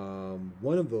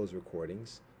 one of those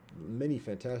recordings, many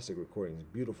fantastic recordings,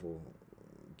 beautiful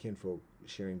kinfolk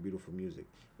sharing beautiful music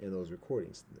in those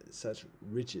recordings, such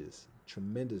riches,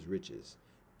 tremendous riches.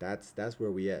 That's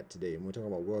where we at today. And we're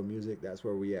talking about world music. That's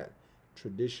where we at.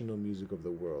 Traditional music of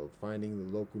the world, finding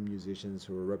the local musicians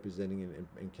who are representing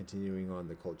and continuing on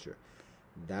the culture.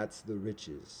 That's the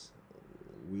riches.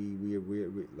 We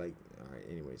like, all right.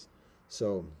 Anyways,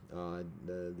 so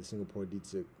the Singapore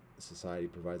Dietze Society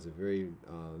provides a very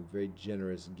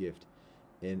generous gift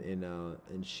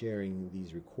in sharing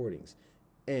these recordings,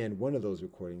 and one of those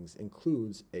recordings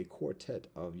includes a quartet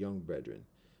of young brethren.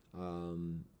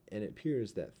 And it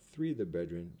appears that three of the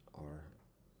brethren are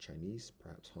Chinese,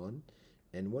 perhaps Han,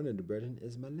 and one of the brethren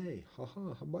is Malay.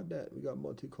 Haha, how about that? We got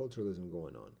multiculturalism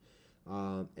going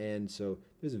on. And so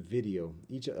there's a video.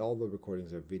 All the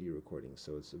recordings are video recordings,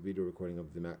 so it's a video recording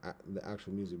of the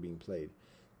actual music being played,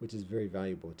 which is very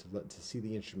valuable to see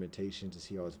the instrumentation, to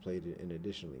see how it's played, and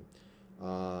additionally.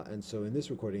 And so in this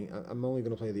recording, I'm only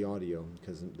going to play the audio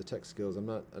because the tech skills,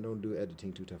 I don't do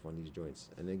editing too tough on these joints.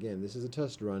 And again, this is a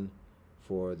test run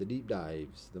for the deep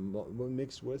dives, the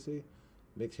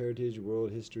mixed heritage, world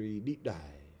history deep dive.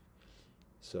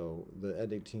 So the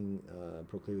editing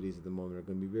proclivities at the moment are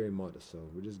going to be very modest. So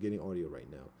we're just getting audio right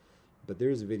now. But there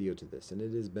is a video to this, and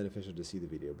it is beneficial to see the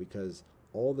video because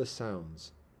all the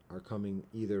sounds are coming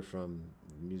either from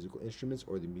musical instruments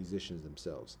or the musicians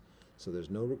themselves. So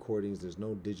there's no recordings, there's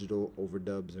no digital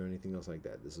overdubs or anything else like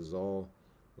that. This is all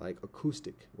like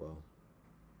acoustic. Well,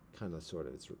 kind of, sort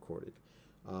of. It's recorded,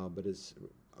 but it's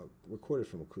recorded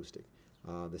from acoustic.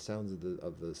 The sounds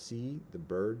of the sea, the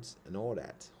birds, and all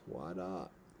that. What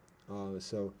up?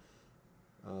 So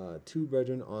two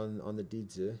brethren on the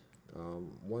Dietze,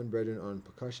 one brethren on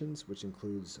percussions, which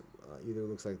includes either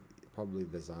looks like probably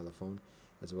the xylophone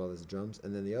as well as drums,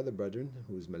 and then the other brethren,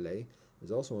 who is Malay,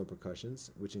 is also on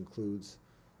percussions, which includes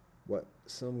what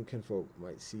some kinfolk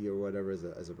might see or whatever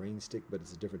as a rain stick, but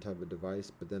it's a different type of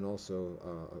device, but then also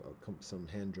some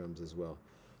hand drums as well.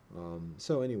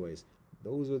 So anyways,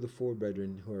 those are the four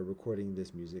brethren who are recording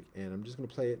this music, and I'm just going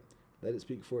to play it, let it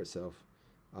speak for itself,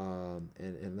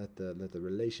 and let the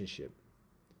relationship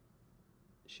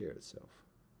share itself.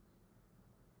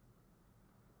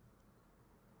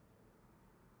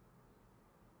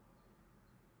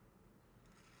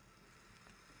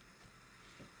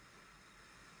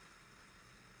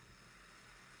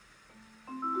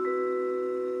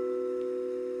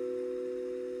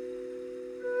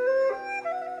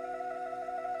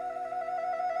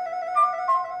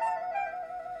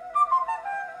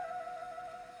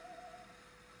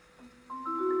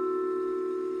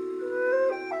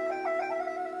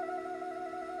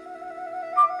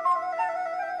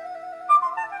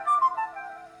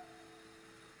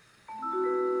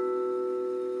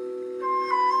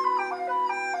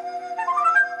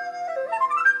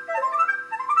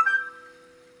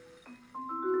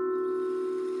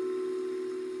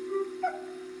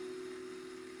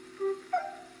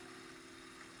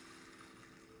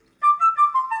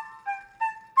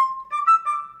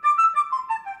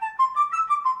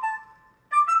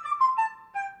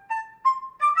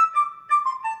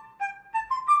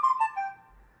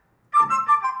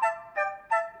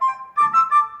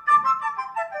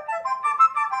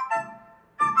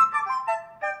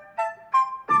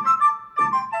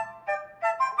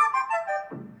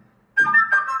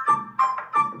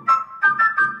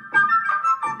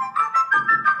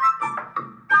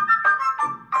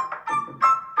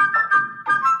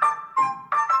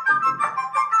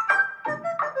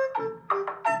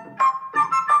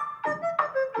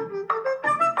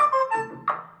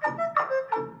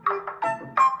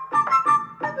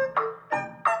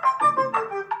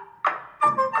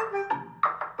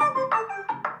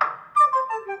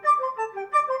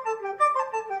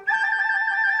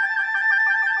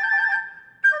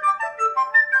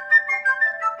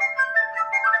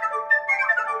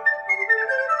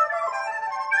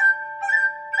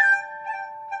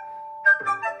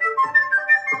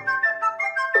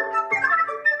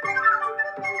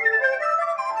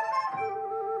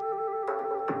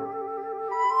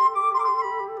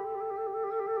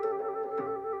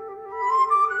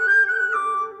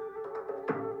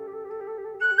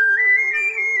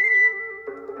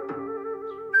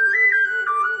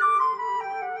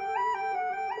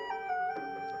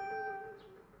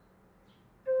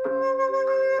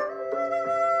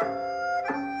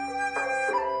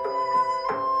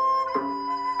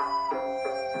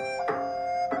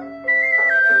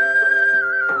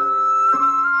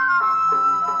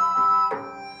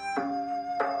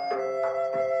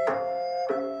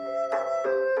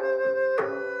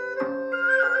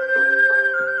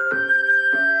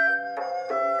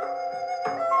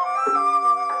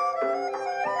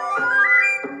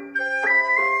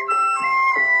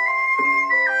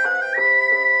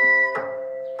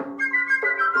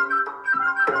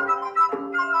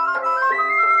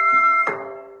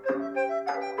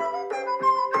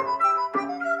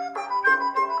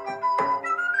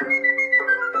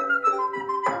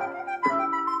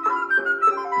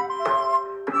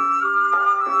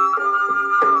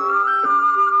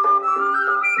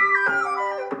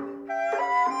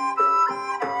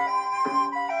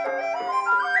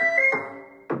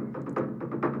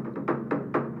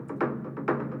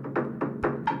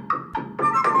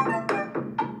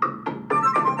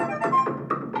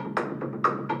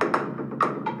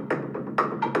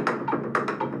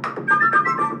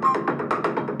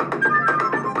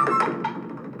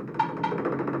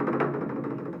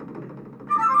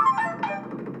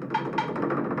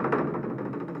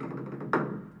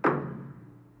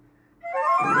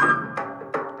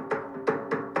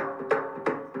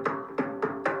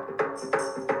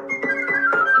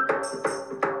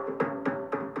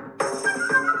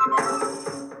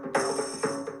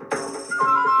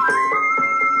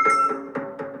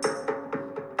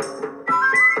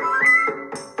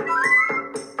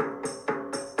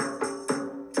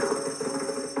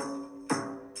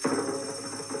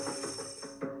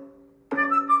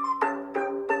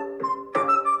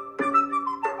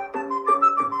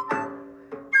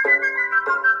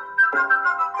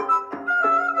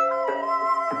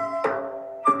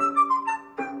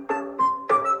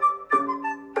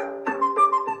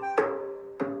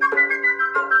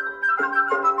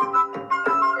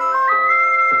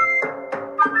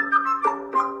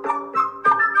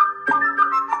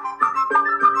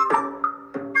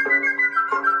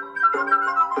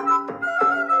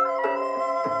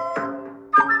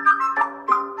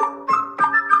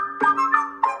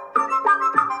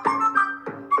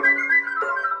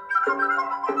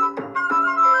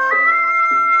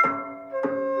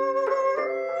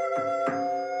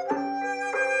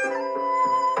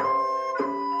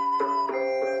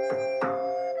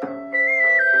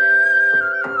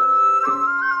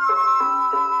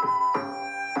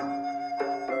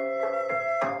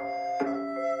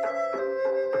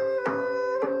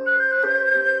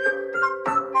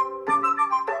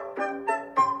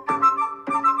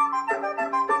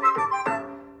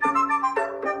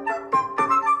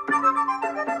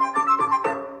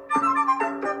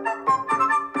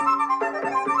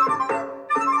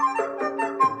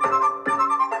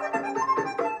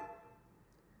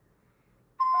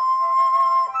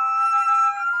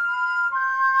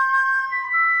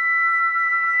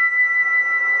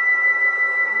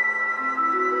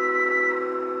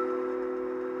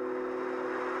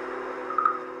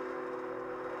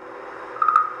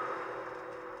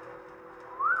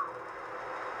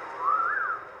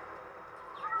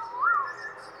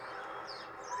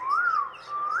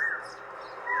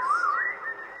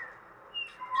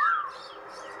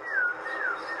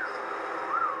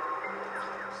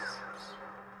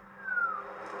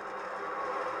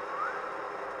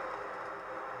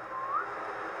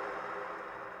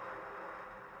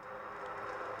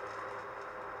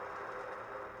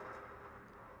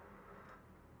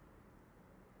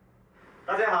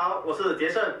 大家好，我是杰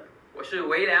胜，我是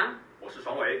维良，我是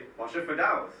崇伟，我是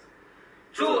Fidaus。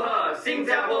祝贺新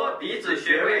加坡笛子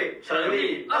学会成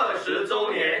立20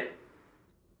周年。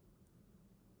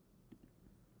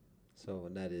So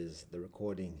that is the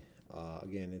recording.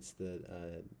 Again, it's the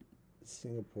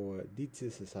Singapore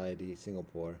Dizi Society,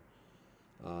 Singapore.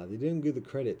 They didn't give the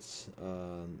credits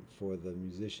for the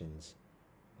musicians,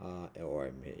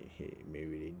 or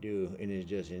maybe they do, and it's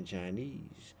just in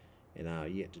Chinese, and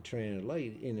I've yet to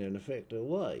translate in an effective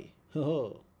way.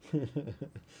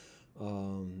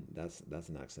 That's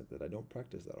an accent that I don't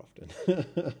practice that often.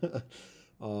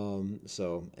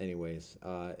 So anyways,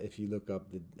 if you look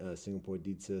up the Singapore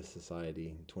Dizi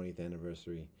Society 20th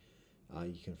anniversary,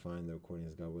 you can find the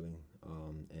recordings, God willing.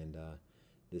 And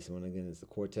this one again is the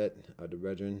quartet of the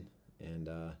Brethren, and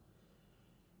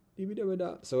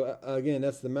so again,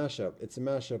 that's the mashup. It's a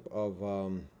mashup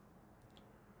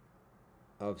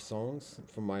of songs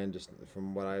from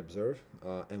what I observe,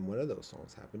 and one of those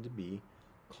songs happened to be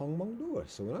Kong Mong Dor.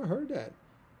 So when I heard that,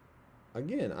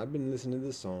 again, I've been listening to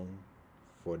this song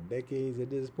for decades at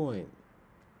this point,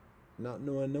 not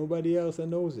knowing nobody else that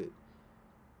knows it.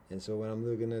 And so when I'm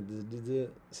looking at the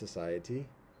society,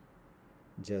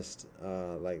 just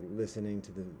like listening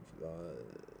to the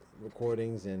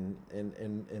recordings and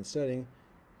studying,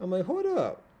 I'm like, hold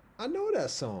up, I know that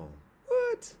song.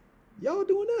 What? Y'all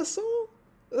doing that song?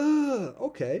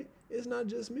 Okay, it's not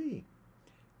just me.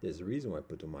 There's a reason why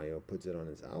Putumayo puts it on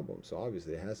his album, so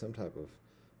obviously it has some type of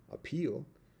appeal.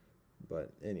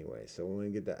 But anyway, so when we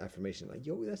get that affirmation, like,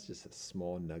 yo, that's just a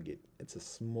small nugget. It's a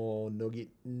small nugget.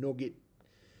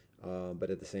 But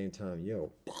at the same time,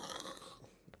 yo.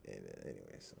 And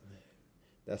anyway, so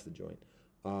that's the joint.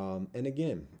 And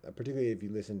again, particularly if you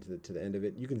listen to the end of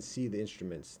it, you can see the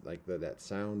instruments, like that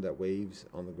sound that waves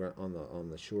on the ground, on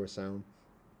the shore sound.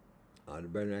 The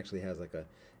Brendan actually has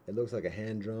it looks like a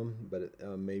hand drum, but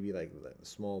maybe like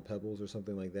small pebbles or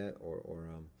something like that, or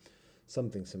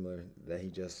something similar that he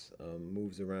just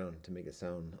moves around to make it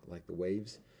sound like the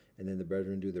waves. And then the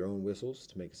Brethren do their own whistles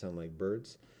to make it sound like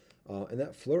birds. And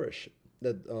that flourish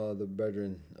that the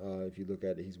Brethren, if you look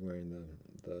at it, he's wearing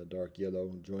the dark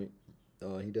yellow joint.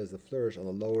 He does the flourish on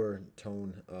the lower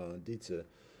tone Dizi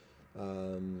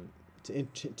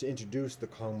to introduce the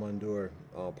Kong Mandur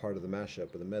part of the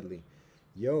mashup, of the medley.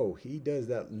 Yo, he does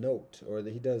that note, or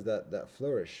he does that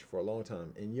flourish for a long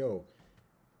time. And yo,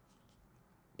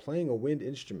 playing a wind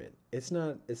instrument, it's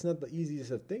not the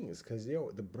easiest of things, because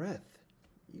yo, the breath,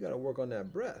 you got to work on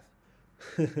that breath.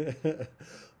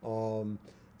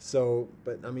 So,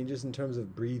 but I mean, just in terms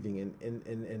of breathing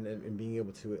and being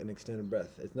able to an extended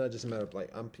breath, it's not just a matter of like,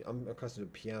 I'm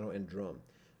accustomed to piano and drum.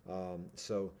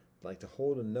 So like to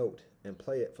hold a note and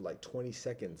play it for like 20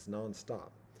 seconds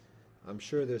nonstop. I'm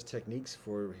sure there's techniques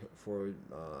for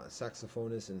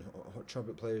saxophonists and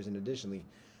trumpet players, and additionally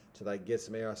to like get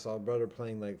some air. I saw a brother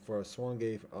playing like for a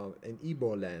Swange in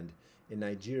Igbo land in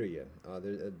Nigeria.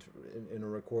 In a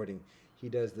recording, he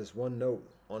does this one note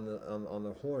on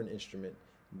the horn instrument,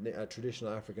 a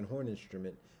traditional African horn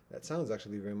instrument that sounds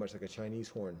actually very much like a Chinese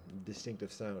horn,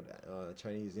 distinctive sound,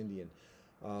 Chinese Indian.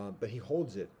 But he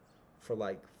holds it for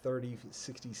like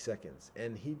 30-60 seconds,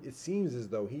 and it seems as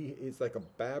though it's like a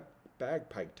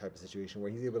bagpipe type of situation where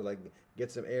he's able to like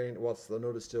get some air in whilst the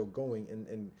note is still going,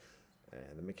 and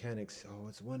the mechanics,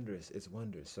 it's wondrous.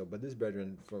 So, but this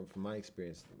brethren, from my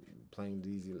experience playing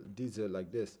these are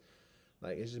like this,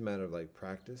 like it's just a matter of like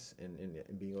practice and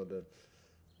being able to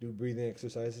do breathing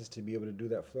exercises to be able to do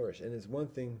that flourish. And it's one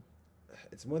thing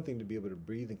to be able to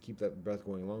breathe and keep that breath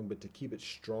going long, but to keep it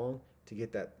strong, to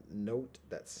get that note,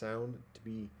 that sound to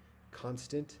be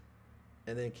constant,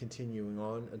 and then continuing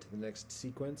on into the next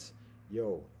sequence.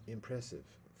 Yo, impressive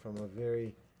from a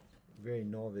very, very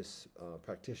novice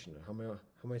practitioner. How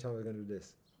many times are we gonna do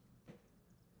this?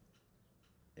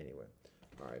 Anyway,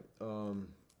 all right.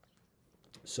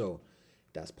 So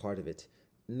that's part of it.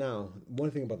 Now,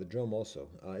 one thing about the drum also,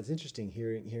 it's interesting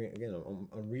hearing again.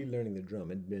 I'm relearning the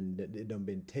drum. It done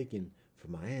been taken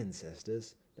from my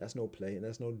ancestors. That's no play and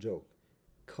that's no joke.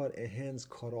 Cut and hands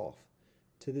cut off.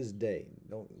 To this day,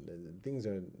 things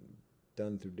are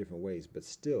done through different ways, but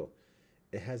still,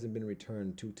 it hasn't been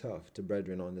returned too tough to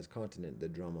brethren on this continent. The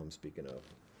drum I'm speaking of.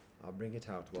 I'll bring it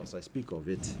out whilst I speak of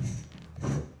it.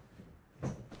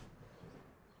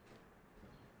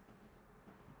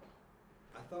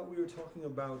 I thought we were talking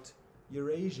about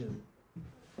Eurasian,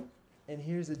 and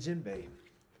here's a djembe.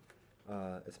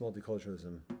 It's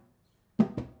multiculturalism.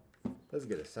 Let's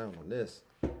get a sound on this.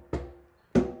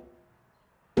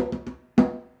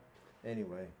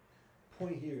 Anyway,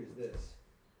 point here is this.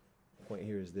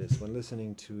 When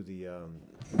listening to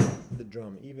the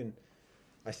drum, even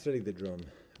I study the drum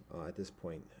at this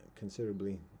point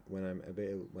considerably when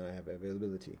when I have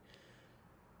availability.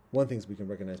 One things we can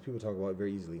recognize, people talk about it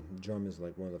very easily. Drum is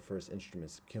like one of the first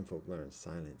instruments kinfolk learn.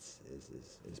 Silence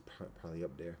is probably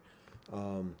up there.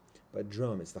 But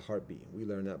drum, it's the heartbeat. We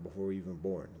learned that before we were even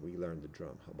born. We learned the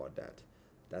drum. How about that?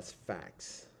 That's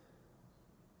facts.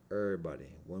 Everybody,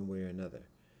 one way or another,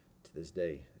 to this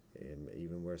day, and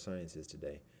even where science is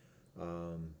today.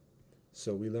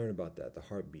 So we learn about that, the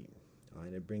heartbeat.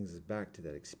 And it brings us back to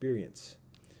that experience.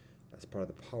 That's part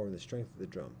of the power and the strength of the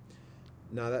drum.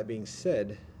 Now, that being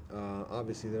said,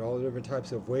 obviously there are all different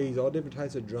types of ways, all different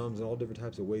types of drums, and all different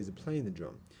types of ways of playing the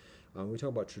drum. We talk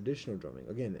about traditional drumming,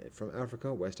 again, from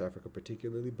Africa, West Africa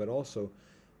particularly, but also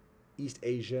East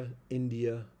Asia,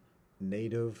 India,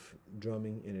 native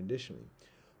drumming, and additionally.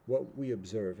 What we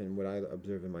observe, and what I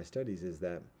observe in my studies, is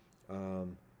that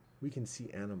we can see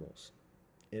animals.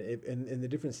 And the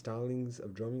different stylings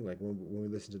of drumming, like when we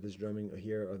listen to this drumming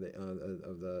here of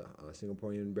the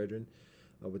Singaporean brethren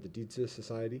with the Dizi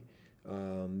Society,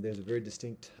 there's a very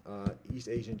distinct East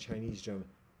Asian Chinese drum,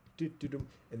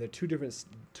 and they're two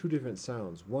different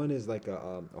sounds. One is like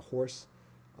a horse,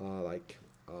 like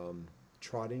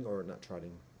trotting, or not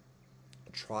trotting,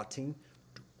 trotting,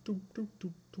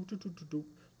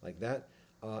 like that,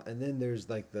 and then there's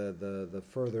like the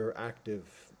further active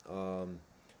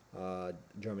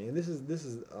drumming, and this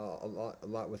is a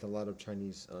lot with a lot of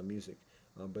Chinese music,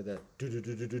 but that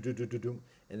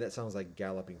and that sounds like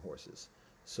galloping horses.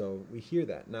 So we hear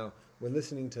that. Now, when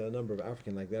listening to a number of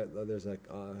African like that, there's a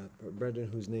brethren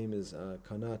whose name is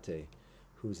Kanate,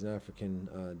 who's an African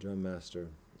drum master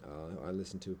I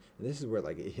listen to, and this is where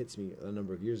like it hits me a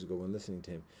number of years ago when listening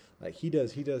to him. Like he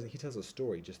tells a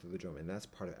story just through the drum, and that's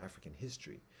part of African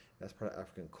history. That's part of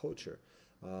African culture.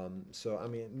 So I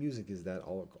mean, music is that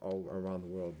all around the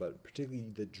world, but particularly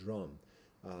the drum.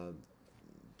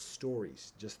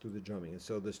 Stories just through the drumming, and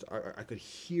so this I could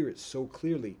hear it so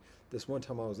clearly. This one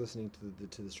time I was listening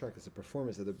to this track. It's a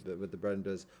performance that the brethren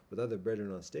does with other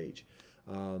brethren on stage,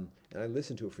 and I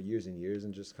listened to it for years and years,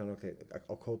 and just kind of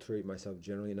acculturate myself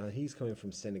generally. Now he's coming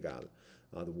from Senegal,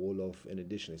 the Wolof, and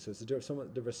additionally, so it's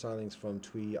somewhat different stylings from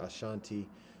Twi, Ashanti,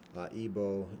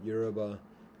 Igbo, Yoruba,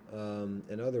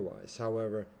 and otherwise.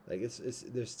 However, like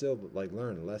there's still like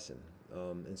learn a lesson.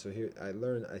 And so here I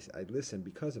listened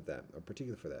because of that, or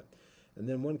particularly for that. And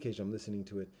then one occasion I'm listening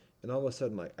to it, and all of a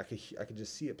sudden, like I could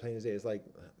just see it plain as day. It's like,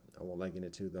 I won't liken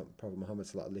it to the Prophet Muhammad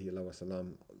sallallahu alaihi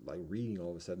wasallam, like reading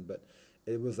all of a sudden, but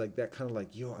it was like that kind of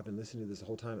like, yo, I've been listening to this the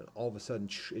whole time, and all of a sudden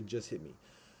it just hit me.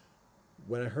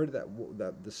 When I heard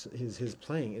his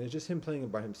playing, and it's just him playing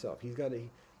it by himself. He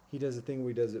does a thing where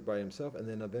he does it by himself, and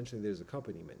then eventually there's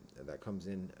accompaniment that comes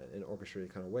in an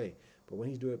orchestrated kind of way. But when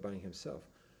he's doing it by himself,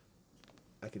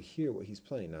 I could hear what he's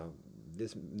playing. Now,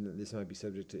 this might be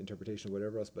subject to interpretation or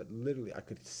whatever else, but literally I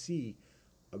could see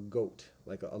a goat,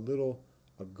 like a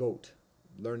goat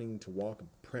learning to walk and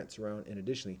prance around, and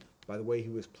additionally, by the way he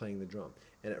was playing the drum.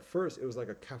 And at first, it was like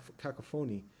a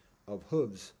cacophony of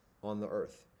hooves on the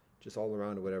earth, just all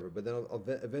around or whatever. But then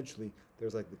eventually,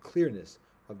 there's like the clearness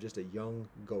of just a young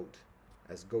goat,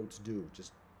 as goats do,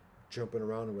 just jumping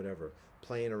around or whatever,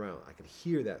 playing around. I could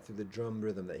hear that through the drum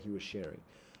rhythm that he was sharing.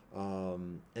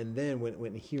 And then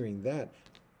when hearing that,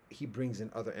 he brings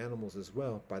in other animals as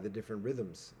well by the different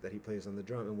rhythms that he plays on the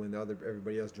drum. And when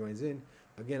everybody else joins in,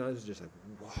 again, I was just like,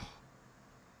 wow.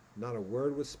 Not a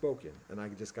word was spoken, and I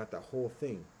just got that whole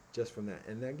thing just from that.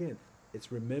 And again, it's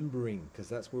remembering, because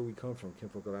that's where we come from,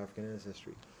 kinfolk of African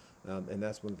ancestry. And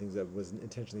that's one of the things that was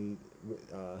intentionally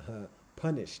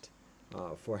punished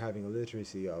for having a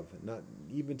literacy of, not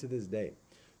even to this day.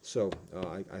 So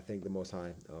I thank the Most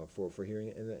High for hearing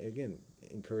it, and again,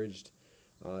 encouraged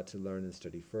to learn and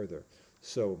study further.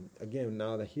 So again,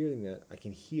 now that hearing that, I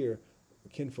can hear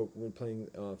kinfolk when playing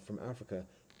from Africa,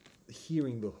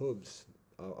 hearing the hooves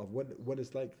of what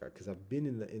it's like, because I've been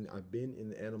in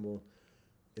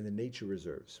the nature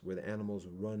reserves where the animals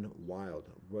run wild,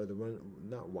 where they run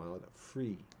not wild,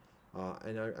 free,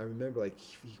 and I remember like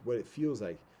what it feels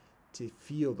like to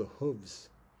feel the hooves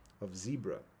of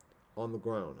zebra on the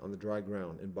ground, on the dry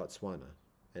ground in Botswana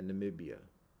and Namibia.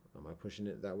 Am I pushing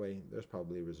it that way? There's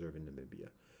probably a reserve in Namibia.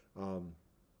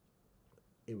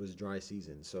 It was dry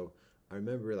season, so I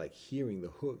remember like hearing the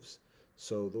hooves.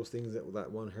 So those things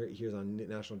that one hears on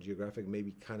National Geographic,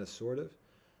 maybe kind of sort of,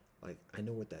 like I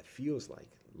know what that feels like,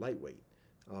 lightweight.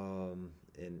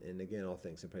 And again, all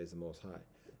thanks and praise the Most High.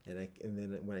 And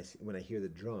then when I hear the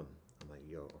drum, I'm like,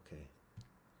 yo, okay,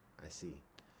 I see.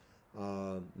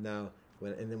 Now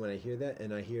when I hear that,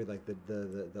 and I hear like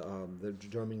the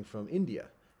drumming from India,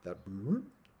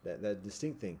 that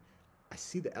distinct thing, I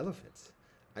see the elephants.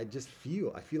 I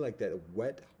feel like that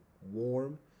wet,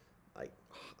 warm, like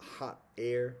hot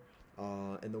air,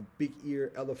 and the big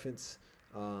ear elephants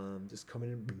just coming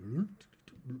in,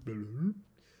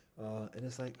 and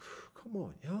it's like, come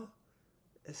on, y'all.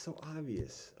 It's so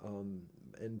obvious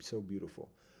and so beautiful.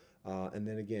 And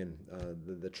then again,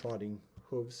 the trotting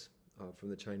hooves from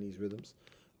the Chinese rhythms,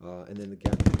 and then the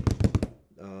gap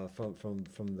from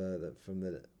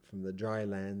the dry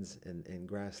lands and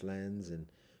grasslands and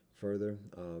further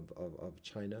of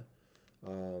China.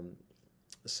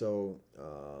 So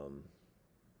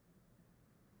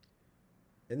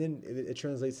and then it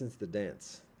translates into the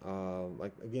dance.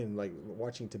 Like again, like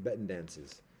watching Tibetan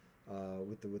dances.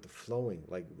 With the flowing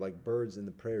like birds in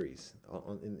the prairies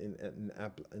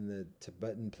in the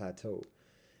Tibetan plateau.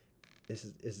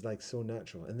 It's like so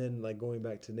natural. And then like going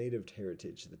back to native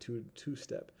heritage, the two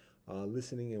step,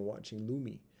 listening and watching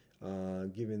Lumi,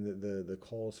 giving the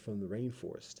calls from the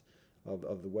rainforest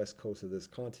of the west coast of this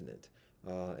continent,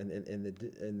 and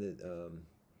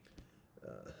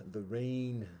the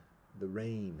rain,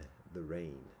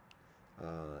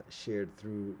 shared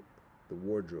through the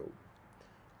wardrobe.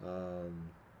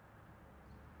 And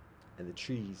the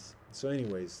trees. So,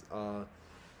 anyways,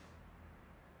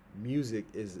 music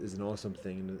is an awesome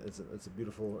thing. It's a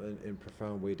beautiful and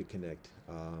profound way to connect.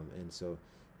 And so,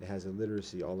 it has a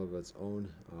literacy all of its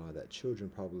own that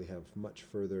children probably have much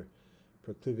further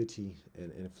proclivity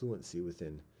and fluency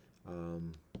within.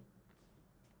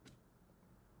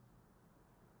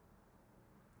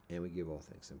 And we give all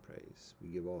thanks and praise. We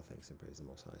give all thanks and praise the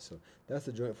Most High. So that's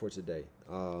the joint for today.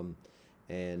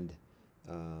 And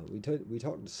we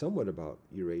talked somewhat about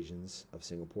Eurasians of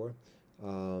Singapore,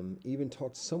 even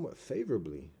talked somewhat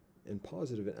favorably and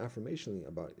positive and affirmationally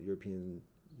about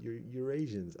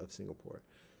Eurasians of Singapore.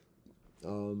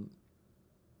 I'm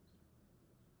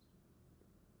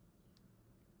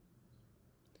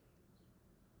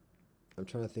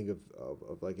trying to think of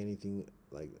like anything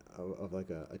like of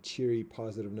like a cheery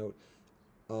positive note.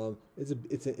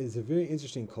 It's a very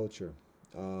interesting culture.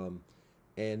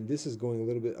 And this is going a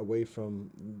little bit away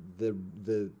from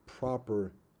the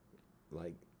proper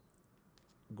like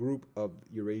group of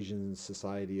Eurasian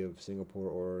Society of Singapore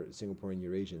or Singaporean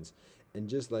Eurasians, and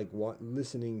just like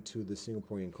listening to the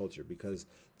Singaporean culture, because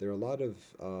there are a lot of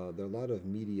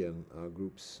media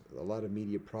groups, a lot of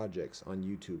media projects on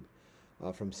YouTube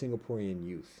from Singaporean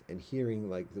youth, and hearing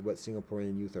like what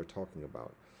Singaporean youth are talking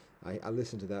about. I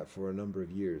listened to that for a number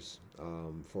of years,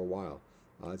 for a while.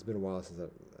 It's been a while since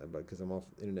because I'm off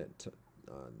the internet,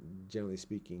 generally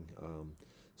speaking,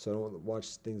 so I don't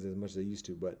watch things as much as I used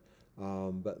to. But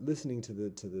listening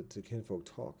to kinfolk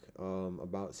talk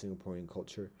about Singaporean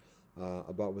culture,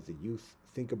 about what the youth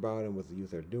think about and what the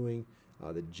youth are doing,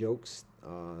 the jokes,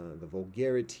 the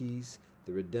vulgarities,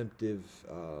 the redemptive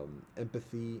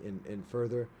empathy, and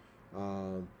further.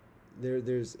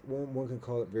 There's one can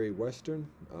call it very Western,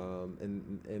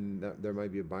 and there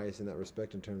might be a bias in that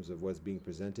respect in terms of what's being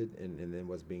presented and then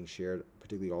what's being shared,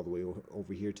 particularly all the way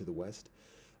over here to the West.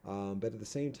 But at the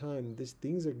same time,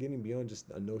 things are getting beyond just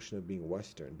a notion of being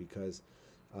Western, because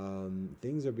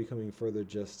things are becoming further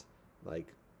just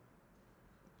like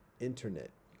internet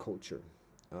culture,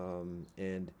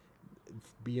 and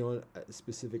beyond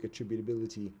specific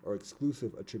attributability or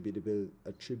exclusive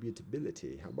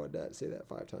attributability. How about that? Say that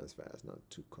 5 times fast. Not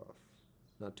too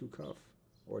cuff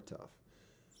or tough.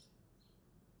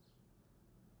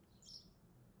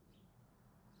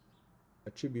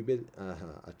 Attributability.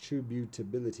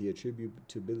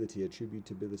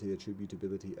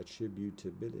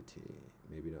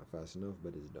 Maybe not fast enough,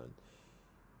 but it's done.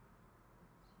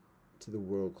 To the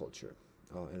world culture,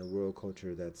 and a world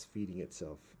culture that's feeding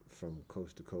itself from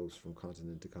coast to coast, from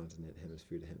continent to continent,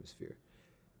 hemisphere to hemisphere,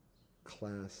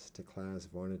 class to class,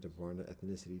 varna to varna,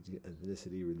 ethnicity to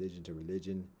ethnicity, religion to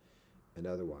religion, and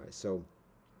otherwise. So,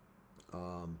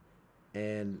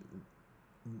 and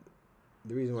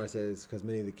the reason why I say this is because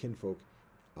many of the kinfolk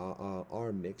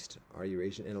are mixed, are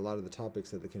Eurasian, and a lot of the topics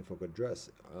that the kinfolk address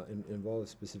involve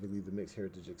specifically the mixed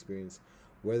heritage experience.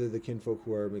 Whether the kinfolk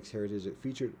who are mixed heritage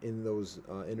featured in those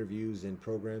interviews and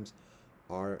programs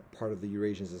are part of the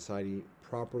Eurasian Society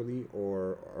properly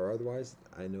or otherwise,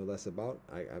 I know less about.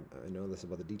 I know less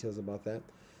about the details about that.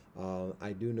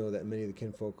 I do know that many of the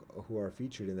kinfolk who are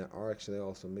featured in that are actually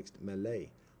also mixed Malay.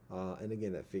 And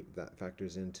again, that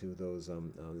factors into those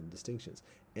distinctions.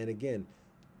 And again,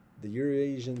 the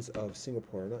Eurasians of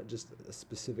Singapore are not just a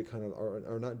specific kind of,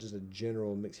 are not just a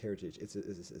general mixed heritage. It's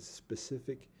a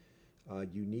specific,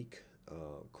 unique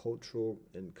cultural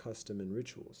and custom and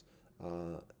rituals.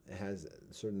 It has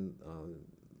certain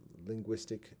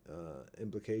linguistic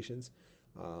implications,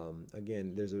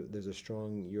 Again, there's a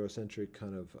strong Eurocentric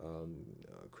kind of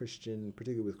Christian,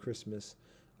 particularly with Christmas,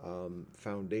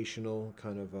 foundational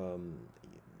kind of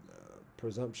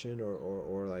presumption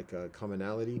or like a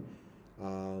commonality,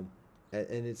 and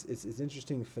it's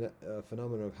interesting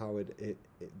phenomenon of how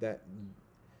that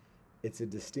it's a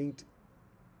distinct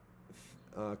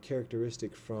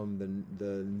characteristic from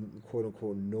the quote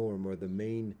unquote norm or the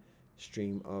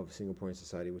mainstream of Singaporean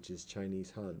society, which is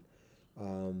Chinese Han.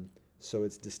 So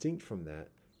it's distinct from that,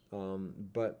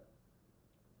 but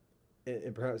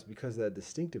and perhaps because of that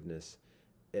distinctiveness,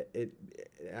 it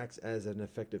acts as an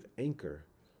effective anchor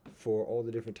for all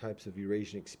the different types of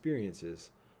Eurasian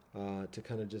experiences, to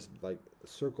kind of just like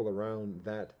circle around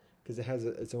that, because it has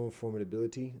its own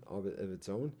formidability of its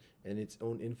own and its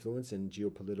own influence and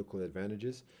geopolitical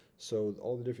advantages. So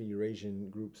all the different Eurasian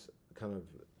groups kind of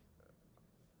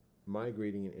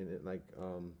migrating in it, like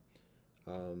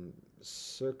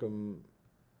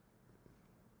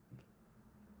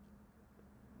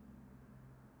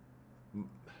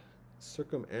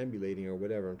circumambulating or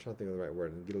whatever. I'm trying to think of the right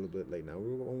word and get a little bit late now.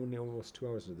 We're only almost 2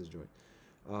 hours into this joint.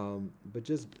 But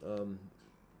just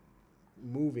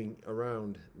moving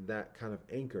around that kind of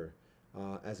anchor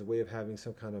as a way of having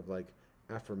some kind of like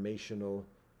affirmational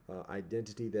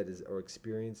identity that is, or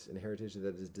experience and heritage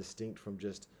that is distinct from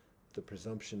just the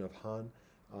presumption of Han.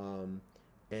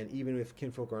 And even if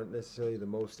kinfolk aren't necessarily the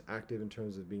most active in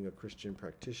terms of being a Christian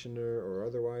practitioner or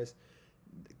otherwise,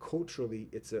 culturally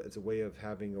it's a way of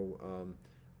having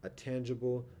a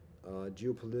tangible,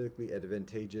 geopolitically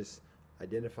advantageous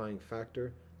identifying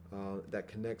factor that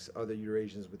connects other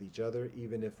Eurasians with each other,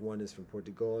 even if one is from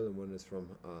Portugal and one is from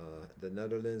the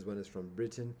Netherlands, one is from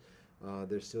Britain.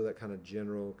 There's still that kind of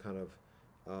general kind of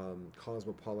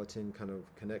cosmopolitan kind of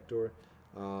connector,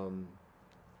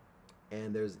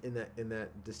 and there's in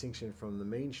that distinction from the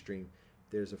mainstream,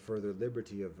 there's a further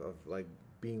liberty of like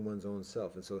being one's own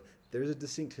self. And so there's a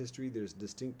distinct history, there's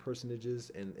distinct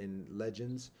personages and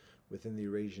legends within the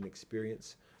Eurasian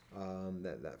experience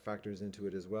that factors into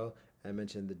it as well. I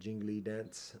mentioned the jingli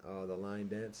dance, the line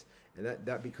dance, and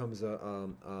that becomes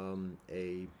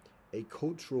a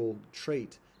cultural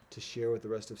trait to share with the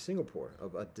rest of Singapore,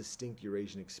 of a distinct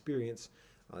Eurasian experience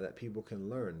that people can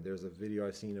learn. There's a video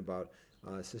I've seen about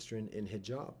a sister in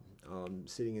hijab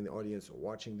sitting in the audience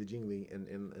watching the jingli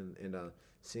and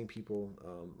seeing people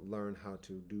learn how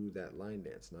to do that line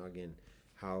dance. Now again,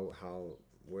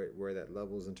 where that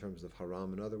levels in terms of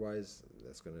haram and otherwise,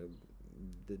 that's going to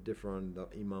differ on the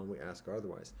imam we ask or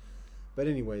otherwise. But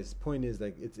anyways, point is,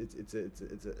 like, it's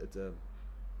a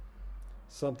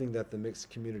something that the mixed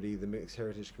community, the mixed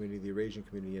heritage community, the Eurasian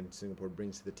community in Singapore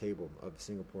brings to the table of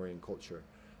Singaporean culture,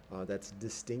 that's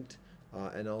distinct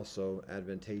and also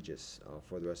advantageous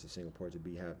for the rest of Singapore to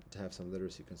have some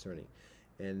literacy concerning.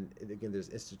 And again, there's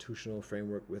institutional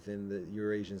framework within the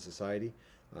Eurasian society.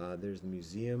 There's the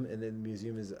museum, and then the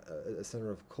museum is a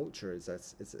center of culture. It's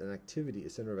an activity, a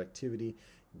center of activity,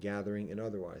 gathering, and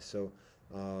otherwise. So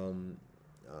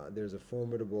there's a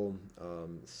formidable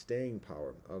staying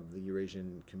power of the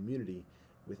Eurasian community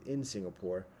within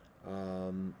Singapore,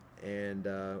 and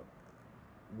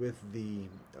with the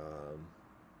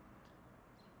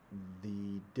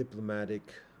diplomatic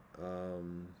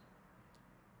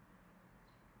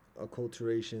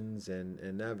acculturations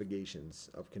and navigations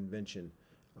of convention.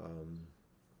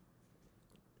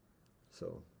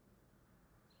 So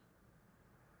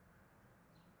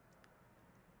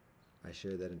I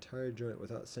share that entire joint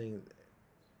without saying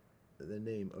the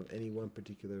name of any one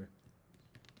particular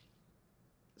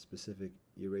specific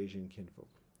Eurasian kinfolk.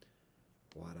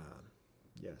 Wada.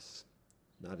 Yes.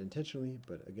 Not intentionally,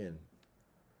 but again,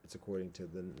 it's according to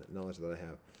the knowledge that I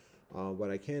have.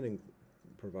 What I can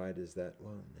provide is that,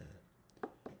 well,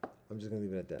 nah, I'm just going to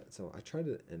leave it at that. So I try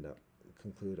to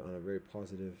conclude on a very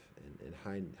positive and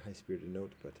high-spirited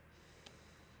note, but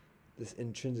this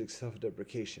intrinsic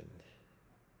self-deprecation,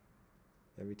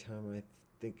 every time I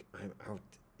think I'm out,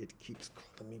 it keeps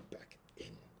calling me back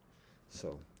in.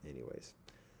 So anyways,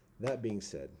 that being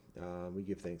said, we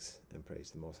give thanks and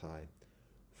praise to the Most High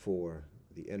for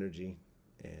the energy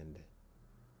and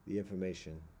the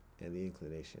information and the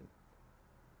inclination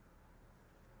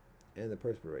and the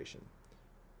perspiration.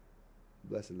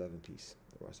 Blessed love and peace.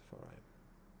 Rastafari.